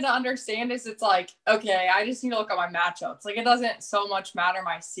kind of to understand is it's like, okay, I just need to look at my matchups. Like it doesn't so much matter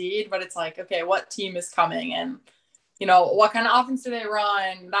my seed, but it's like, okay, what team is coming and you know, what kind of offense do they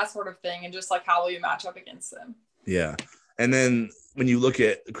run, that sort of thing, and just like how will you match up against them? Yeah. And then when you look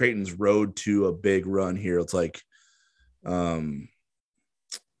at Creighton's road to a big run here, it's like, you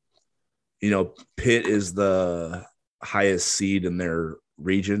know, Pitt is the highest seed in their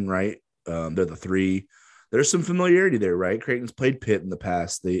region, right? They're the 3. There's some familiarity there, right? Creighton's played Pitt in the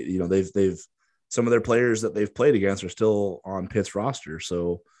past. They've some of their players that they've played against are still on Pitt's roster,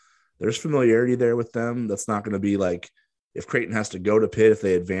 so there's familiarity there with them. That's not going to be like if Creighton has to go to Pitt, if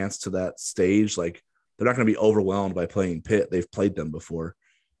they advance to that stage, like they're not going to be overwhelmed by playing Pitt. They've played them before.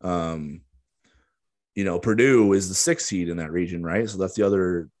 You know, Purdue is the 6th seed in that region, right? So that's the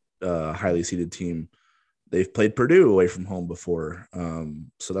other highly seeded team. They've played Purdue away from home before.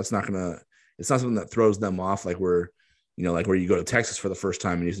 So that's not it's not something that throws them off like where you go to Texas for the first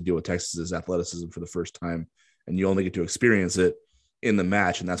time and you have to deal with Texas's athleticism for the first time and you only get to experience it in the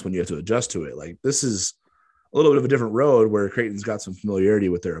match, and that's when you have to adjust to it. Like this is a little bit of a different road where Creighton's got some familiarity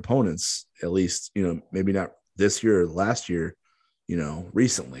with their opponents, at least, you know, maybe not this year or last year, you know,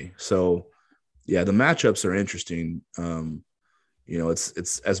 recently. So yeah, the matchups are interesting. You know,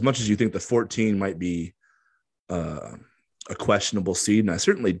 it's as much as you think the 14 might be a questionable seed, and I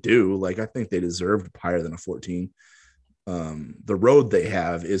certainly do. Like I think they deserved higher than a 14. The road they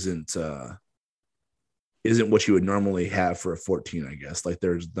have isn't what you would normally have for a 14, I guess. Like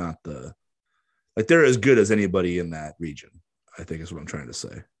they're as good as anybody in that region, I think is what I'm trying to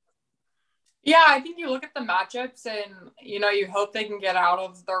say. Yeah, I think you look at the matchups and, you know, you hope they can get out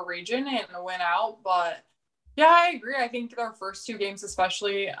of their region and win out. But yeah, I agree. I think their first 2 games,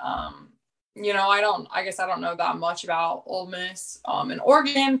 especially, you know, I guess I don't know that much about Ole Miss and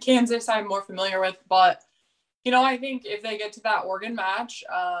Oregon. Kansas I'm more familiar with, but, you know, I think if they get to that Oregon match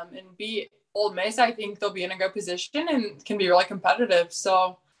and beat Ole Miss, I think they'll be in a good position and can be really competitive.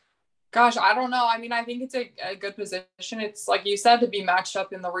 So, gosh, I don't know. I mean, I think it's a good position. It's like you said, to be matched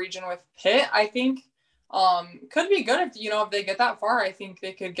up in the region with Pitt, I think could be good if, you know, if they get that far. I think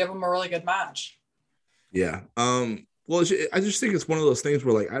they could give them a really good match. Yeah. Well, I just think it's one of those things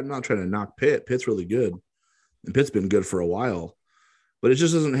where, like, I'm not trying to knock Pitt. Pitt's really good, and Pitt's been good for a while, but it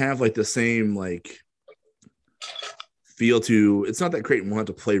just doesn't have like the same like feel to. It's not that Creighton will have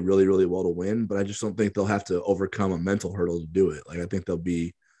to play really, really well to win, but I just don't think they'll have to overcome a mental hurdle to do it. Like I think they'll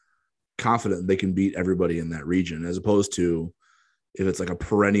be confident they can beat everybody in that region, as opposed to if it's like a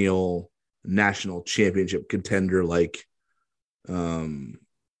perennial national championship contender, like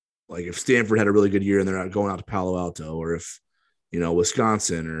if Stanford had a really good year and they're not going out to Palo Alto, or if, you know,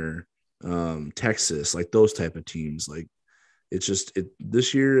 Wisconsin or Texas, like those type of teams. Like it's just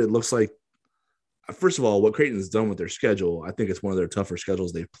this year, it looks like, first of all, what Creighton's done with their schedule, I think it's one of their tougher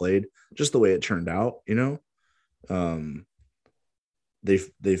schedules they've played, just the way it turned out, you know.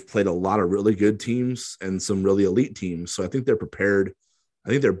 They've played a lot of really good teams and some really elite teams. So I think they're prepared. I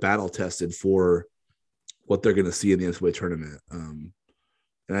think they're battle tested for what they're going to see in the NCAA tournament. And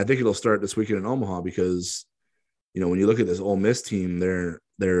And I think it'll start this weekend in Omaha because, when you look at this Ole Miss team, they're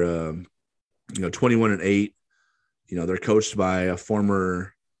 21-8. They're coached by a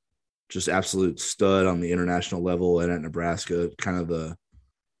former just absolute stud on the international level and at Nebraska, kind of the,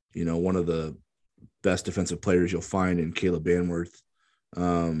 one of the best defensive players you'll find in Caleb Banworth.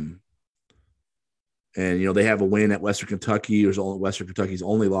 And, they have a win at Western Kentucky. Western Kentucky's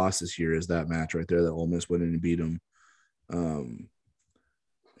only loss this year is that match right there that Ole Miss went in and beat them.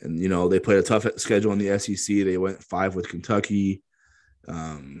 And, they played a tough schedule in the SEC. They went 5 with Kentucky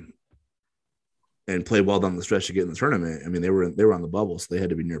and played well down the stretch to get in the tournament. I mean, they were on the bubble, so they had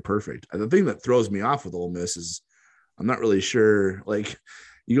to be near perfect. The thing that throws me off with Ole Miss is I'm not really sure. Like,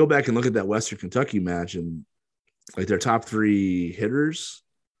 you go back and look at that Western Kentucky match and, like, their top 3 hitters,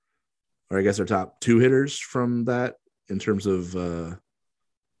 or I guess their top 2 hitters from that in terms of,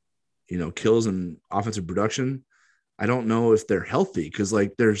 kills and offensive production, I don't know if they're healthy because,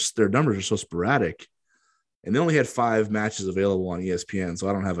 like, their numbers are so sporadic. And they only had 5 matches available on ESPN, so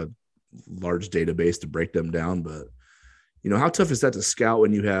I don't have a large database to break them down. But, how tough is that to scout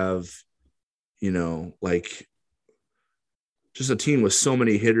when you have, like, just a team with so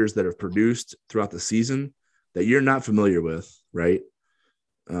many hitters that have produced throughout the season that you're not familiar with, right?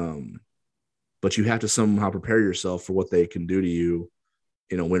 But you have to somehow prepare yourself for what they can do to you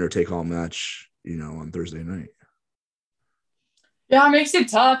in a winner-take-all match, on Thursday night. Yeah, it makes it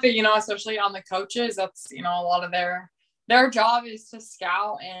tough, especially on the coaches. That's, a lot of their job is to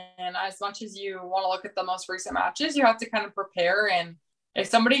scout. And as much as you want to look at the most recent matches, you have to kind of prepare. And if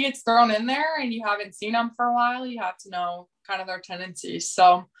somebody gets thrown in there and you haven't seen them for a while, you have to know kind of their tendencies.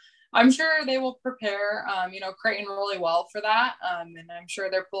 So I'm sure they will prepare, Creighton really well for that. And I'm sure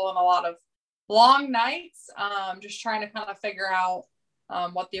they're pulling a lot of long nights, just trying to kind of figure out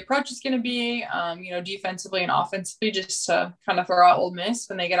what the approach is going to be, defensively and offensively, just to kind of throw out Ole Miss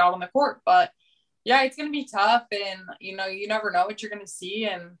when they get out on the court. But yeah, it's going to be tough, and you never know what you're going to see.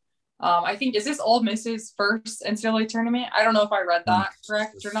 And I think, is this Ole Miss's first NCAA tournament? I don't know if I read that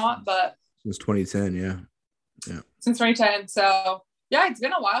correct or not, but since 2010, yeah, since 2010. So yeah, it's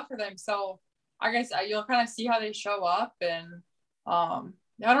been a while for them. So I guess you'll kind of see how they show up, and I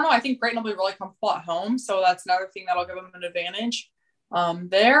don't know. I think Creighton will be really comfortable at home, so that's another thing that'll give them an advantage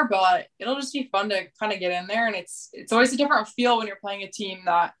there. But it'll just be fun to kind of get in there, and it's always a different feel when you're playing a team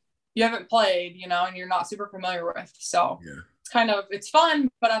that you haven't played, and you're not super familiar with. So yeah, it's fun,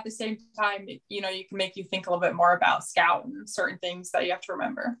 but at the same time, you can make you think a little bit more about scout and certain things that you have to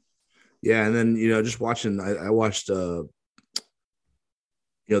remember. Yeah, and then just watching, I watched their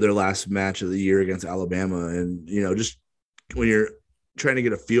last match of the year against Alabama, and just when you're trying to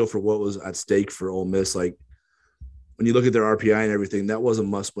get a feel for what was at stake for Ole Miss, like when you look at their RPI and everything, that was a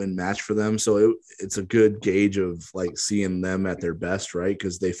must-win match for them. So it's a good gauge of like seeing them at their best, right?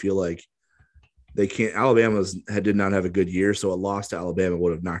 Because they feel like they can't. Alabama did not have a good year, so a loss to Alabama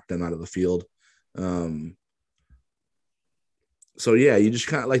would have knocked them out of the field. So yeah, you just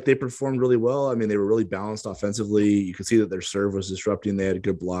kind of like they performed really well. I mean, they were really balanced offensively. You could see that their serve was disrupting. They had a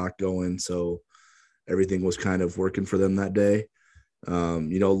good block going, so everything was kind of working for them that day.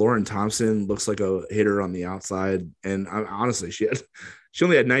 Lauren Thompson looks like a hitter on the outside, and honestly, she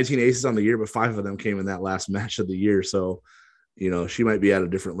only had 19 aces on the year, but 5 of them came in that last match of the year. So, she might be at a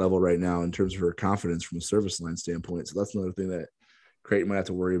different level right now in terms of her confidence from a service line standpoint. So that's another thing that Creighton might have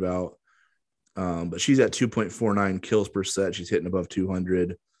to worry about. But she's at 2.49 kills per set. She's hitting above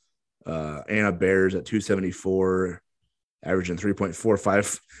 200. Anna Bear's at 274, averaging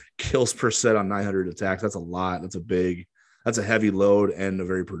 3.45 kills per set on 900 attacks. That's a lot. That's a heavy load and a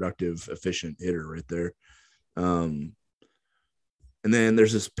very productive, efficient hitter right there. And then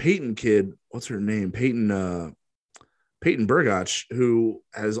there's this Peyton kid. What's her name? Peyton Burgach, who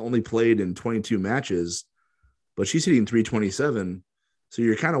has only played in 22 matches, but she's hitting 327. So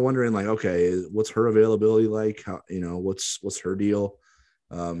you're kind of wondering, like, okay, what's her availability like? How, what's her deal?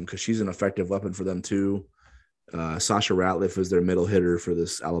 Because she's an effective weapon for them too. Sasha Ratliff is their middle hitter for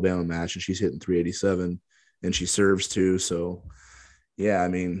this Alabama match, and she's hitting 387, and she serves too. So, yeah, I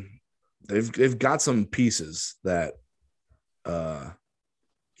mean, they've got some pieces that,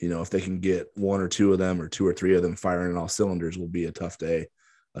 if they can get 1 or 2 of them or 2 or 3 of them firing on all cylinders, will be a tough day,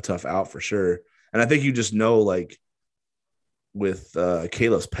 a tough out for sure. And I think you just know, like, with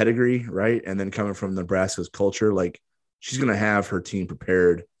Kayla's pedigree, right? And then coming from Nebraska's culture, like, she's going to have her team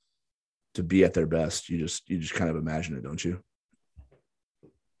prepared to be at their best. You just kind of imagine it, don't you?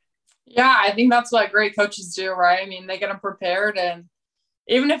 Yeah, I think that's what great coaches do, right? I mean, they get them prepared, and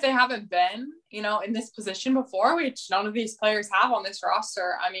even if they haven't been, in this position before, which none of these players have on this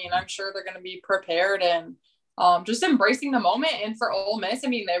roster, I mean, I'm sure they're going to be prepared and just embracing the moment. And for Ole Miss, I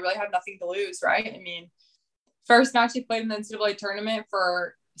mean, they really have nothing to lose, right? I mean, first match they played in the NCAA tournament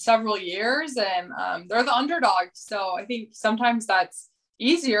for several years, and they're the underdogs. So I think sometimes that's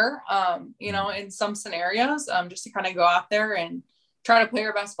easier, in some scenarios, just to kind of go out there and try to play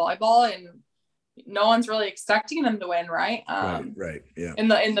your best volleyball, and no one's really expecting them to win, right? Right. Yeah. In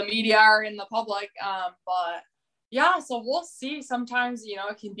the media or in the public. But yeah, so we'll see. Sometimes,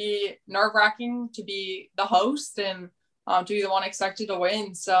 it can be nerve-wracking to be the host and to be the one expected to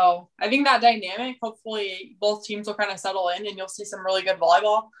win. So I think that dynamic, hopefully both teams will kind of settle in and you'll see some really good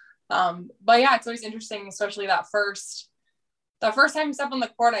volleyball. But yeah, it's always interesting, especially that first time you step on the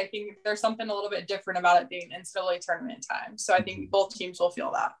court. I think there's something a little bit different about it being NCAA tournament time. So I think both teams will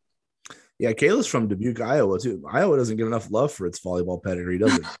feel that. Yeah, Kayla's from Dubuque, Iowa, too. Iowa doesn't get enough love for its volleyball pedigree,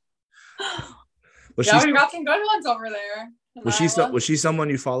 does it? We've got some good ones over there. Was she someone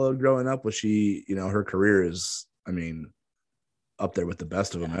you followed growing up? Was she, her career is, up there with the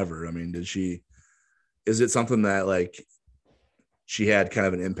best of them ever. I mean, is it something that, like, she had kind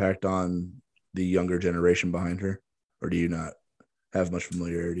of an impact on the younger generation behind her? Or do you not have much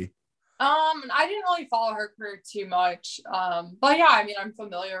familiarity? I didn't really follow her career too much. But yeah, I mean, I'm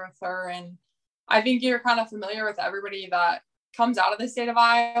familiar with her, and I think you're kind of familiar with everybody that comes out of the state of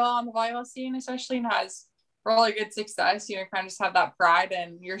Iowa on the volleyball scene, especially, and has really good success. Kind of just have that pride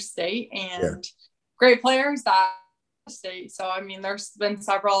in your state, and great players that state. So, I mean, there's been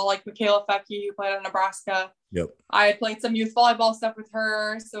several, like Michaela Fecky, who played at Nebraska. Yep. I had played some youth volleyball stuff with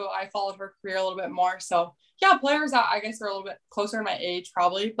her, so I followed her career a little bit more. So yeah, players that I guess are a little bit closer to my age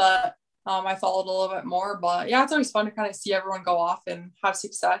probably, but I followed a little bit more. But yeah, it's always fun to kind of see everyone go off and have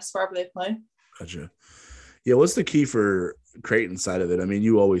success wherever they play. Gotcha. Yeah, what's the key for Creighton side of it? I mean,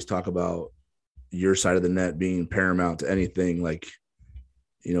 you always talk about your side of the net being paramount to anything, like,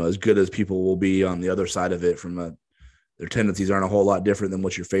 as good as people will be on the other side of it from their tendencies aren't a whole lot different than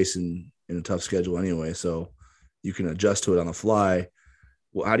what you're facing in a tough schedule anyway. So you can adjust to it on the fly.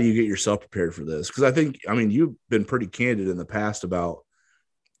 Well, how do you get yourself prepared for this? Because you've been pretty candid in the past about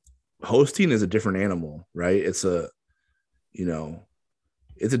hosting is a different animal, right? It's a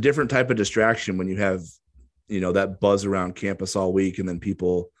different type of distraction when you have, that buzz around campus all week, and then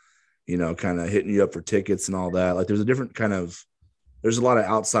people, kind of hitting you up for tickets and all that. Like, there's a lot of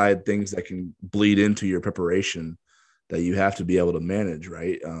outside things that can bleed into your preparation that you have to be able to manage,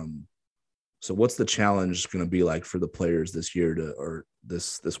 right? So what's the challenge going to be like for the players this year or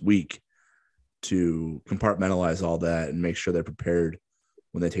this week to compartmentalize all that and make sure they're prepared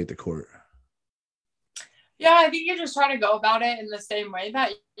when they take the court? Yeah, I think you just try to go about it in the same way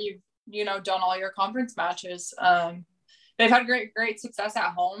that you've, done all your conference matches. They've had great success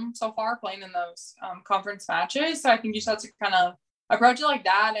at home so far playing in those conference matches. So I think you just have to kind of approach it like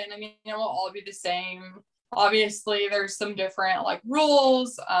that. And I mean, it will all be the same. Obviously, there's some different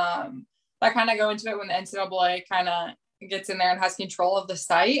rules that kind of go into it when the NCAA kind of gets in there and has control of the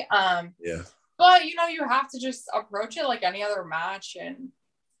site. But you have to just approach it like any other match, and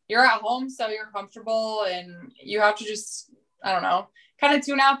you're at home, so you're comfortable, and you have to just, kind of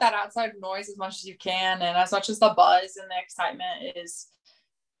tune out that outside noise as much as you can, and as much as the buzz and the excitement is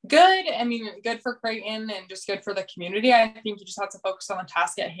good. I mean, good for Creighton and just good for the community. I think you just have to focus on the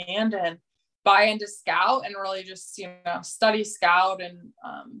task at hand and buy into scout and really just, study scout and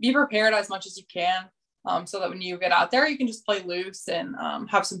be prepared as much as you can so that when you get out there, you can just play loose and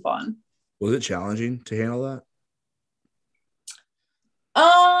have some fun. Was it challenging to handle that?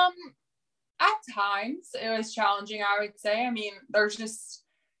 At times it was challenging, I would say. I mean, it's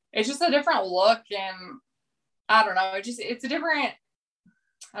just a different look, and I don't know, it's a different,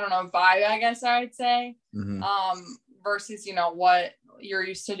 vibe, I guess I would say, versus, what you're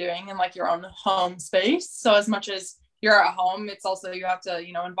used to doing in your own home space. So as much as you're at home, it's also, you have to,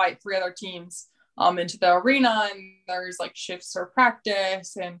 invite 3 other teams into the arena, and there's shifts or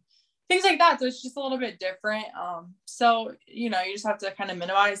practice and things like that. So it's just a little bit different. So, you just have to kind of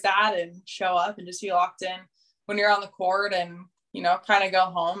minimize that and show up and just be locked in when you're on the court, and, kind of go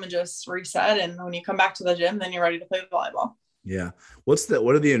home and just reset. And when you come back to the gym, then you're ready to play volleyball. Yeah. What do you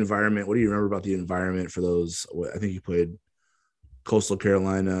remember about the environment for those? I think you played Coastal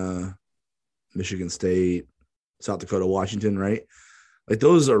Carolina, Michigan State, South Dakota, Washington, right?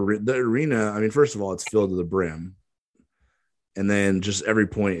 The arena, I mean, first of all, it's filled to the brim. And then just every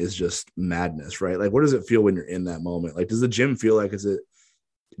point is just madness, right? What does it feel when you're in that moment? Does the gym feel is it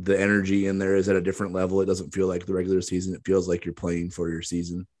the energy in there is at a different level? It doesn't feel like the regular season. It feels like you're playing for your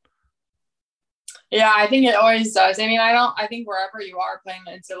season. Yeah, I think it always does. I mean, I think wherever you are playing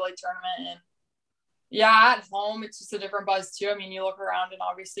the NCAA tournament, and Yeah, at home, it's just a different buzz too. I mean, you look around and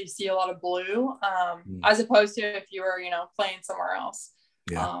obviously see a lot of blue, as opposed to if you were, playing somewhere else.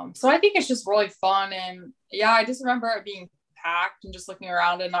 Yeah. So I think it's just really fun. And yeah, I just remember it being packed and just looking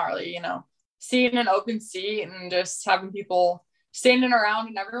around and not really, seeing an open seat and just having people standing around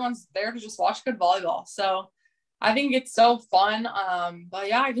and everyone's there to just watch good volleyball. So I think it's so fun. But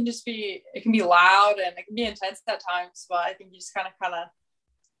yeah, it can be loud and it can be intense at times, but I think you just kind of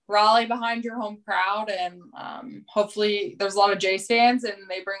rally behind your home crowd, and hopefully there's a lot of Jays fans and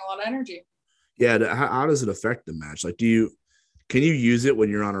they bring a lot of energy. Yeah. How does it affect the match? Like, can you use it when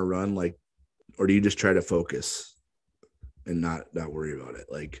you're on a run? Like, or do you just try to focus and not worry about it?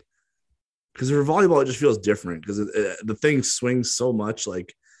 Like, because for volleyball, it just feels different because the thing swings so much.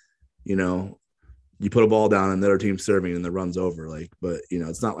 Like, you put a ball down and the other team's serving and the run's over. Like, but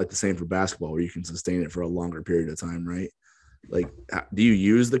it's not like the same for basketball where you can sustain it for a longer period of time, right? Like, do you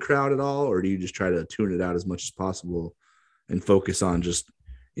use the crowd at all, or do you just try to tune it out as much as possible and focus on just,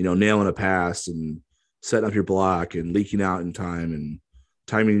 nailing a pass and setting up your block and leaking out in time and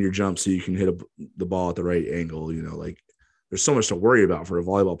timing your jump so you can hit the ball at the right angle? Like, there's so much to worry about for a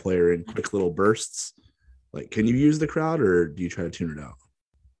volleyball player in quick little bursts. Like, can you use the crowd, or do you try to tune it out?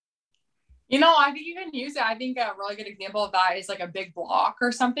 I think you can use it. I think a really good example of that is like a big block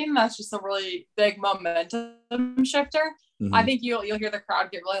or something. That's just a really big momentum shifter. Mm-hmm. I think you'll hear the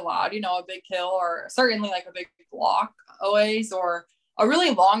crowd get really loud, a big kill or certainly like a big block always, or a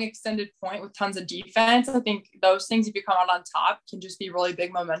really long extended point with tons of defense. I think those things, if you come out on top, can just be really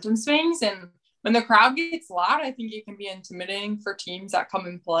big momentum swings. And when the crowd gets loud, I think it can be intimidating for teams that come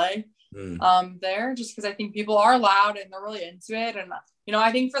and play there, just because I think people are loud and they're really into it. And, I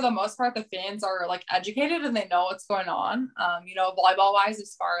think for the most part, the fans are like educated and they know what's going on, volleyball wise,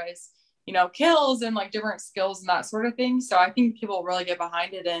 as far as, kills and like different skills and that sort of thing. So I think people really get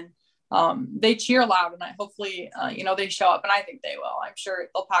behind it and they cheer loud, and hopefully, they show up, and I think they will. I'm sure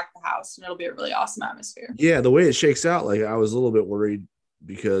they'll pack the house and it'll be a really awesome atmosphere. Yeah. The way it shakes out, like, I was a little bit worried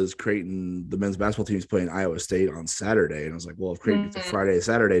because Creighton, the men's basketball team, is playing Iowa State on Saturday. And I was like, well, if Creighton gets a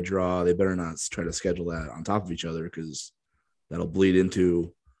Friday-Saturday draw, they better not try to schedule that on top of each other, because that'll bleed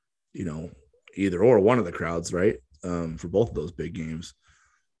into, either or one of the crowds, right? For both of those big games.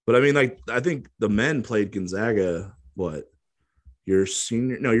 But I mean, like, I think the men played Gonzaga, your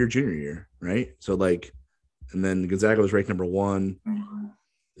junior year, right? So like, and then Gonzaga was ranked number 1.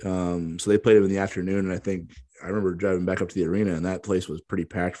 So they played him in the afternoon. And I remember driving back up to the arena, and that place was pretty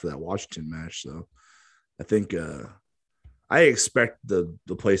packed for that Washington match. So I think I expect the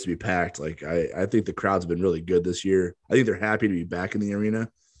place to be packed. Like, I think the crowd's been really good this year. I think they're happy to be back in the arena.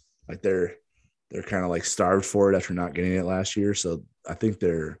 Like, they're kind of like starved for it after not getting it last year. So I think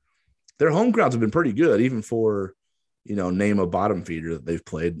their home crowds have been pretty good, even for, name a bottom feeder that they've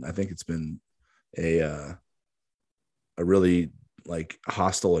played. I think it's been a really like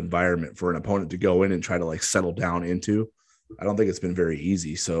hostile environment for an opponent to go in and try to like settle down into. I don't think it's been very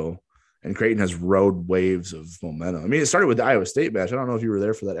easy. So, and Creighton has rode waves of momentum. I mean, it started with the Iowa State match. I don't know if you were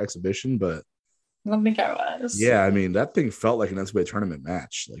there for that exhibition, but I don't think I was. Yeah, I mean, that thing felt like an NCAA tournament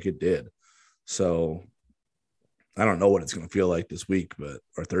match. Like, it did. So I don't know what it's going to feel like this week,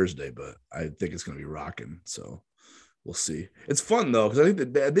 or Thursday, but I think it's going to be rocking. So we'll see. It's fun though, because I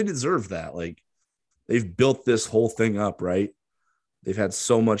think that they deserve that. Like, they've built this whole thing up, right? They've had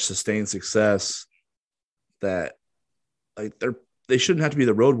so much sustained success that, like, they shouldn't have to be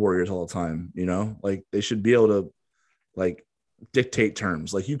the road warriors all the time, Like, they should be able to, like, dictate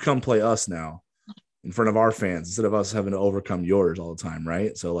terms. Like, you come play us now in front of our fans instead of us having to overcome yours all the time,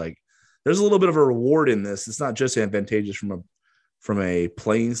 right? So, like, there's a little bit of a reward in this. It's not just advantageous from a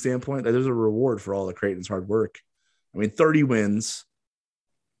playing standpoint. There's a reward for all the Creighton's hard work. I mean, 30 wins,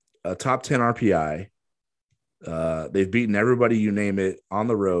 a top 10 RPI. They've beaten everybody you name it on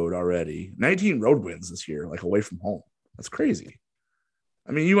the road already. 19 road wins this year, like, away from home. That's crazy.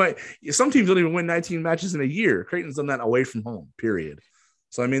 I mean, some teams don't even win 19 matches in a year. Creighton's done that away from home, period.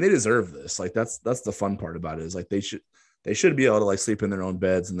 So, I mean, they deserve this. Like, that's the fun part about it, is like they should be able to, like, sleep in their own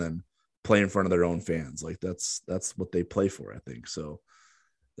beds and then play in front of their own fans. Like, that's what they play for, I think. So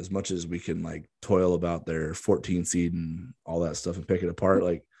as much as we can, like, toil about their 14 seed and all that stuff and pick it apart,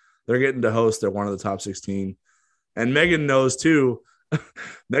 like, they're getting to host. They're one of the top 16. And Megan knows too.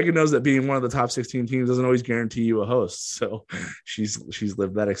 Megan knows that being one of the top 16 teams doesn't always guarantee you a host. So she's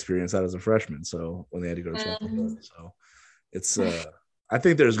lived that experience out as a freshman. So when they had to go to Chapel Hill. So it's I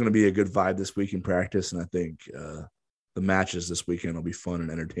think there's going to be a good vibe this week in practice. And I think the matches this weekend will be fun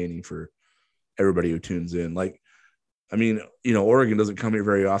and entertaining for everybody who tunes in. Like, I mean, Oregon doesn't come here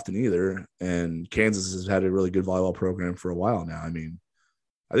very often either. And Kansas has had a really good volleyball program for a while now. I mean,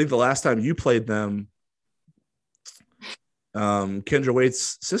 I think the last time you played them Kendra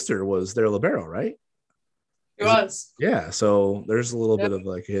Waite's sister was their libero, right? It was. Yeah. So there's a little bit of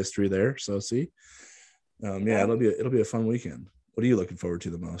like a history there. So see, yeah, it'll be a fun weekend. What are you looking forward to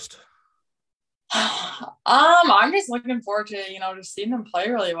the most? I'm just looking forward to, just seeing them play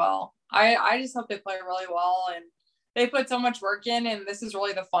really well. I just hope they play really well, and they put so much work in, and this is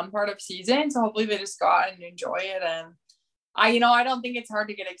really the fun part of season. So hopefully they just go out and enjoy it. And I don't think it's hard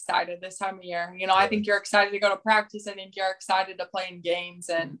to get excited this time of year. I think you're excited to go to practice. I think you're excited to play in games,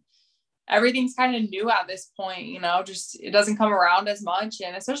 and everything's kind of new at this point, just it doesn't come around as much.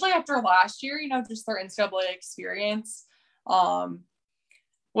 And especially after last year, just their NCAA experience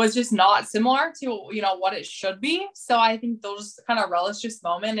was just not similar to, what it should be. So I think they'll just kind of relish this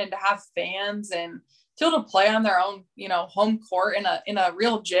moment, and to have fans and to be able to play on their own, home court in a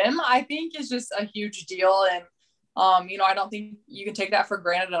real gym, I think is just a huge deal. And, I don't think you can take that for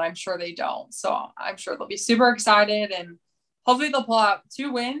granted, and I'm sure they don't. So I'm sure they'll be super excited, and hopefully they'll pull out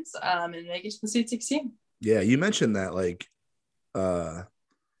 2 wins and make it to the Sweet 16. Yeah, you mentioned that like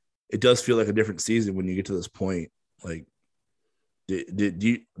it does feel like a different season when you get to this point. Like,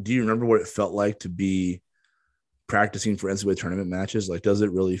 do you remember what it felt like to be practicing for NCAA tournament matches? Like, does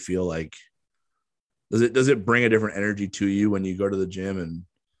it really feel like does it bring a different energy to you when you go to the gym and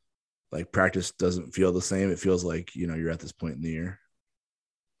like practice doesn't feel the same? It feels like, you're at this point in the year.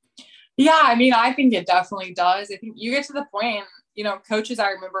 Yeah, I mean, I think it definitely does. I think you get to the point, coaches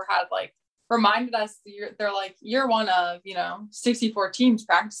I remember had like reminded us they're like year one of, 64 teams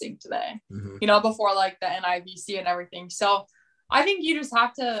practicing today, before like the NIVC and everything. So I think you just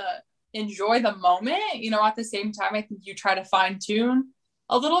have to enjoy the moment, at the same time. I think you try to fine tune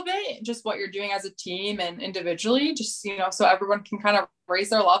a little bit just what you're doing as a team and individually, just, so everyone can kind of raise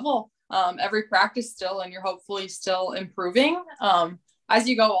their level every practice still, and you're hopefully still improving as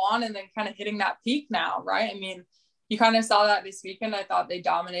you go on, and then kind of hitting that peak now, right? I mean, you kind of saw that this weekend. I thought they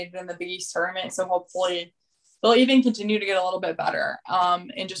dominated in the Big East tournament, so hopefully they'll even continue to get a little bit better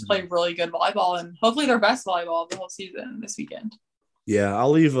and just play really good volleyball, and hopefully their best volleyball of the whole season this weekend. Yeah,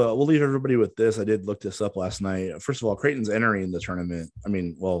 we'll leave everybody with this. I did look this up last night. First of all, Creighton's entering the tournament. I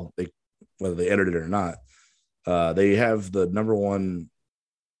mean, well, whether they entered it or not, they have the number one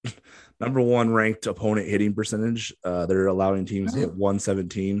ranked opponent hitting percentage. They're allowing teams to hit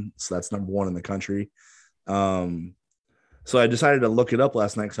 117, so that's number 1 in the country. So I decided to look it up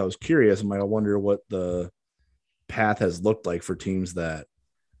last night because I was curious. I wonder what the path has looked like for teams that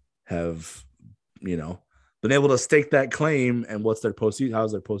have, been able to stake that claim, and how's their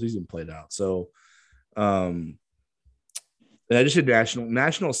postseason played out. So, and I just did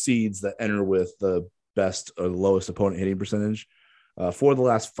national seeds that enter with the best or the lowest opponent hitting percentage. 4 of the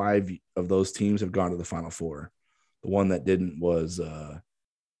last 5 of those teams have gone to the Final Four. The one that didn't was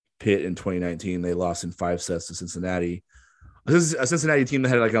Pitt in 2019. They lost in 5 sets to Cincinnati. This is a Cincinnati team that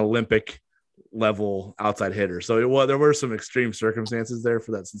had like an Olympic level outside hitter. So there were some extreme circumstances there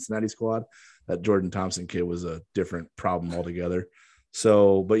for that Cincinnati squad. That Jordan Thompson kid was a different problem altogether.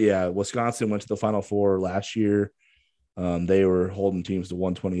 So, but yeah, Wisconsin went to the Final Four last year. They were holding teams to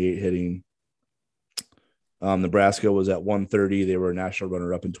 128 hitting. Nebraska was at 130. They were a national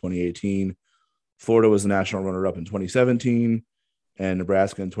runner-up in 2018. Florida was a national runner-up in 2017. And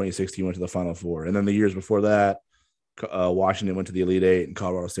Nebraska in 2016 went to the Final Four. And then the years before that, Washington went to the Elite Eight and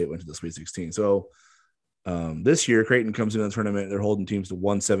Colorado State went to the Sweet 16. So this year, Creighton comes into the tournament. They're holding teams to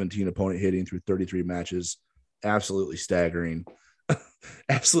 117 opponent hitting through 33 matches. Absolutely staggering.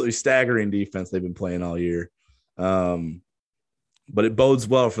 Absolutely staggering defense they've been playing all year. But it bodes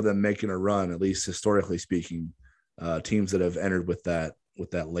well for them making a run, at least historically speaking. Teams that have entered with that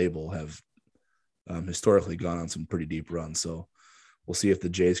label have historically gone on some pretty deep runs. So we'll see if the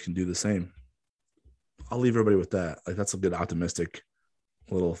Jays can do the same. I'll leave everybody with that. Like, that's a good optimistic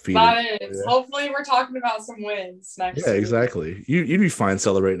little feed. That is. Yeah. Hopefully we're talking about some wins next year. Yeah, exactly. You'd be fine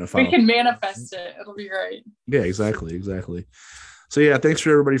celebrating a final. We can manifest it. It'll be great. Yeah, exactly. So, yeah, thanks for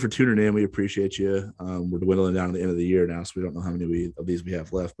everybody for tuning in. We appreciate you. We're dwindling down to the end of the year now, so we don't know how many of these we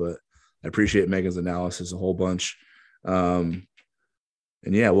have left, but I appreciate Megan's analysis a whole bunch. And,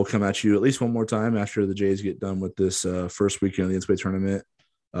 yeah, we'll come at you at least one more time after the Jays get done with this first weekend of the NCAA tournament.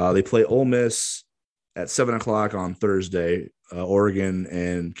 They play Ole Miss at 7 o'clock on Thursday. Oregon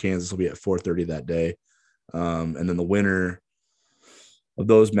and Kansas will be at 4:30 that day. And then the winner of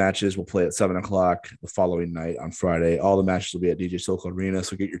those matches will play at 7 o'clock the following night on Friday. All the matches will be at DJ Sokol Arena.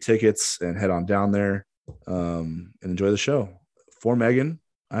 So get your tickets and head on down there and enjoy the show. For Megan,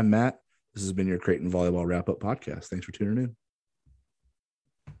 I'm Matt. This has been your Creighton Volleyball Wrap-Up Podcast. Thanks for tuning in.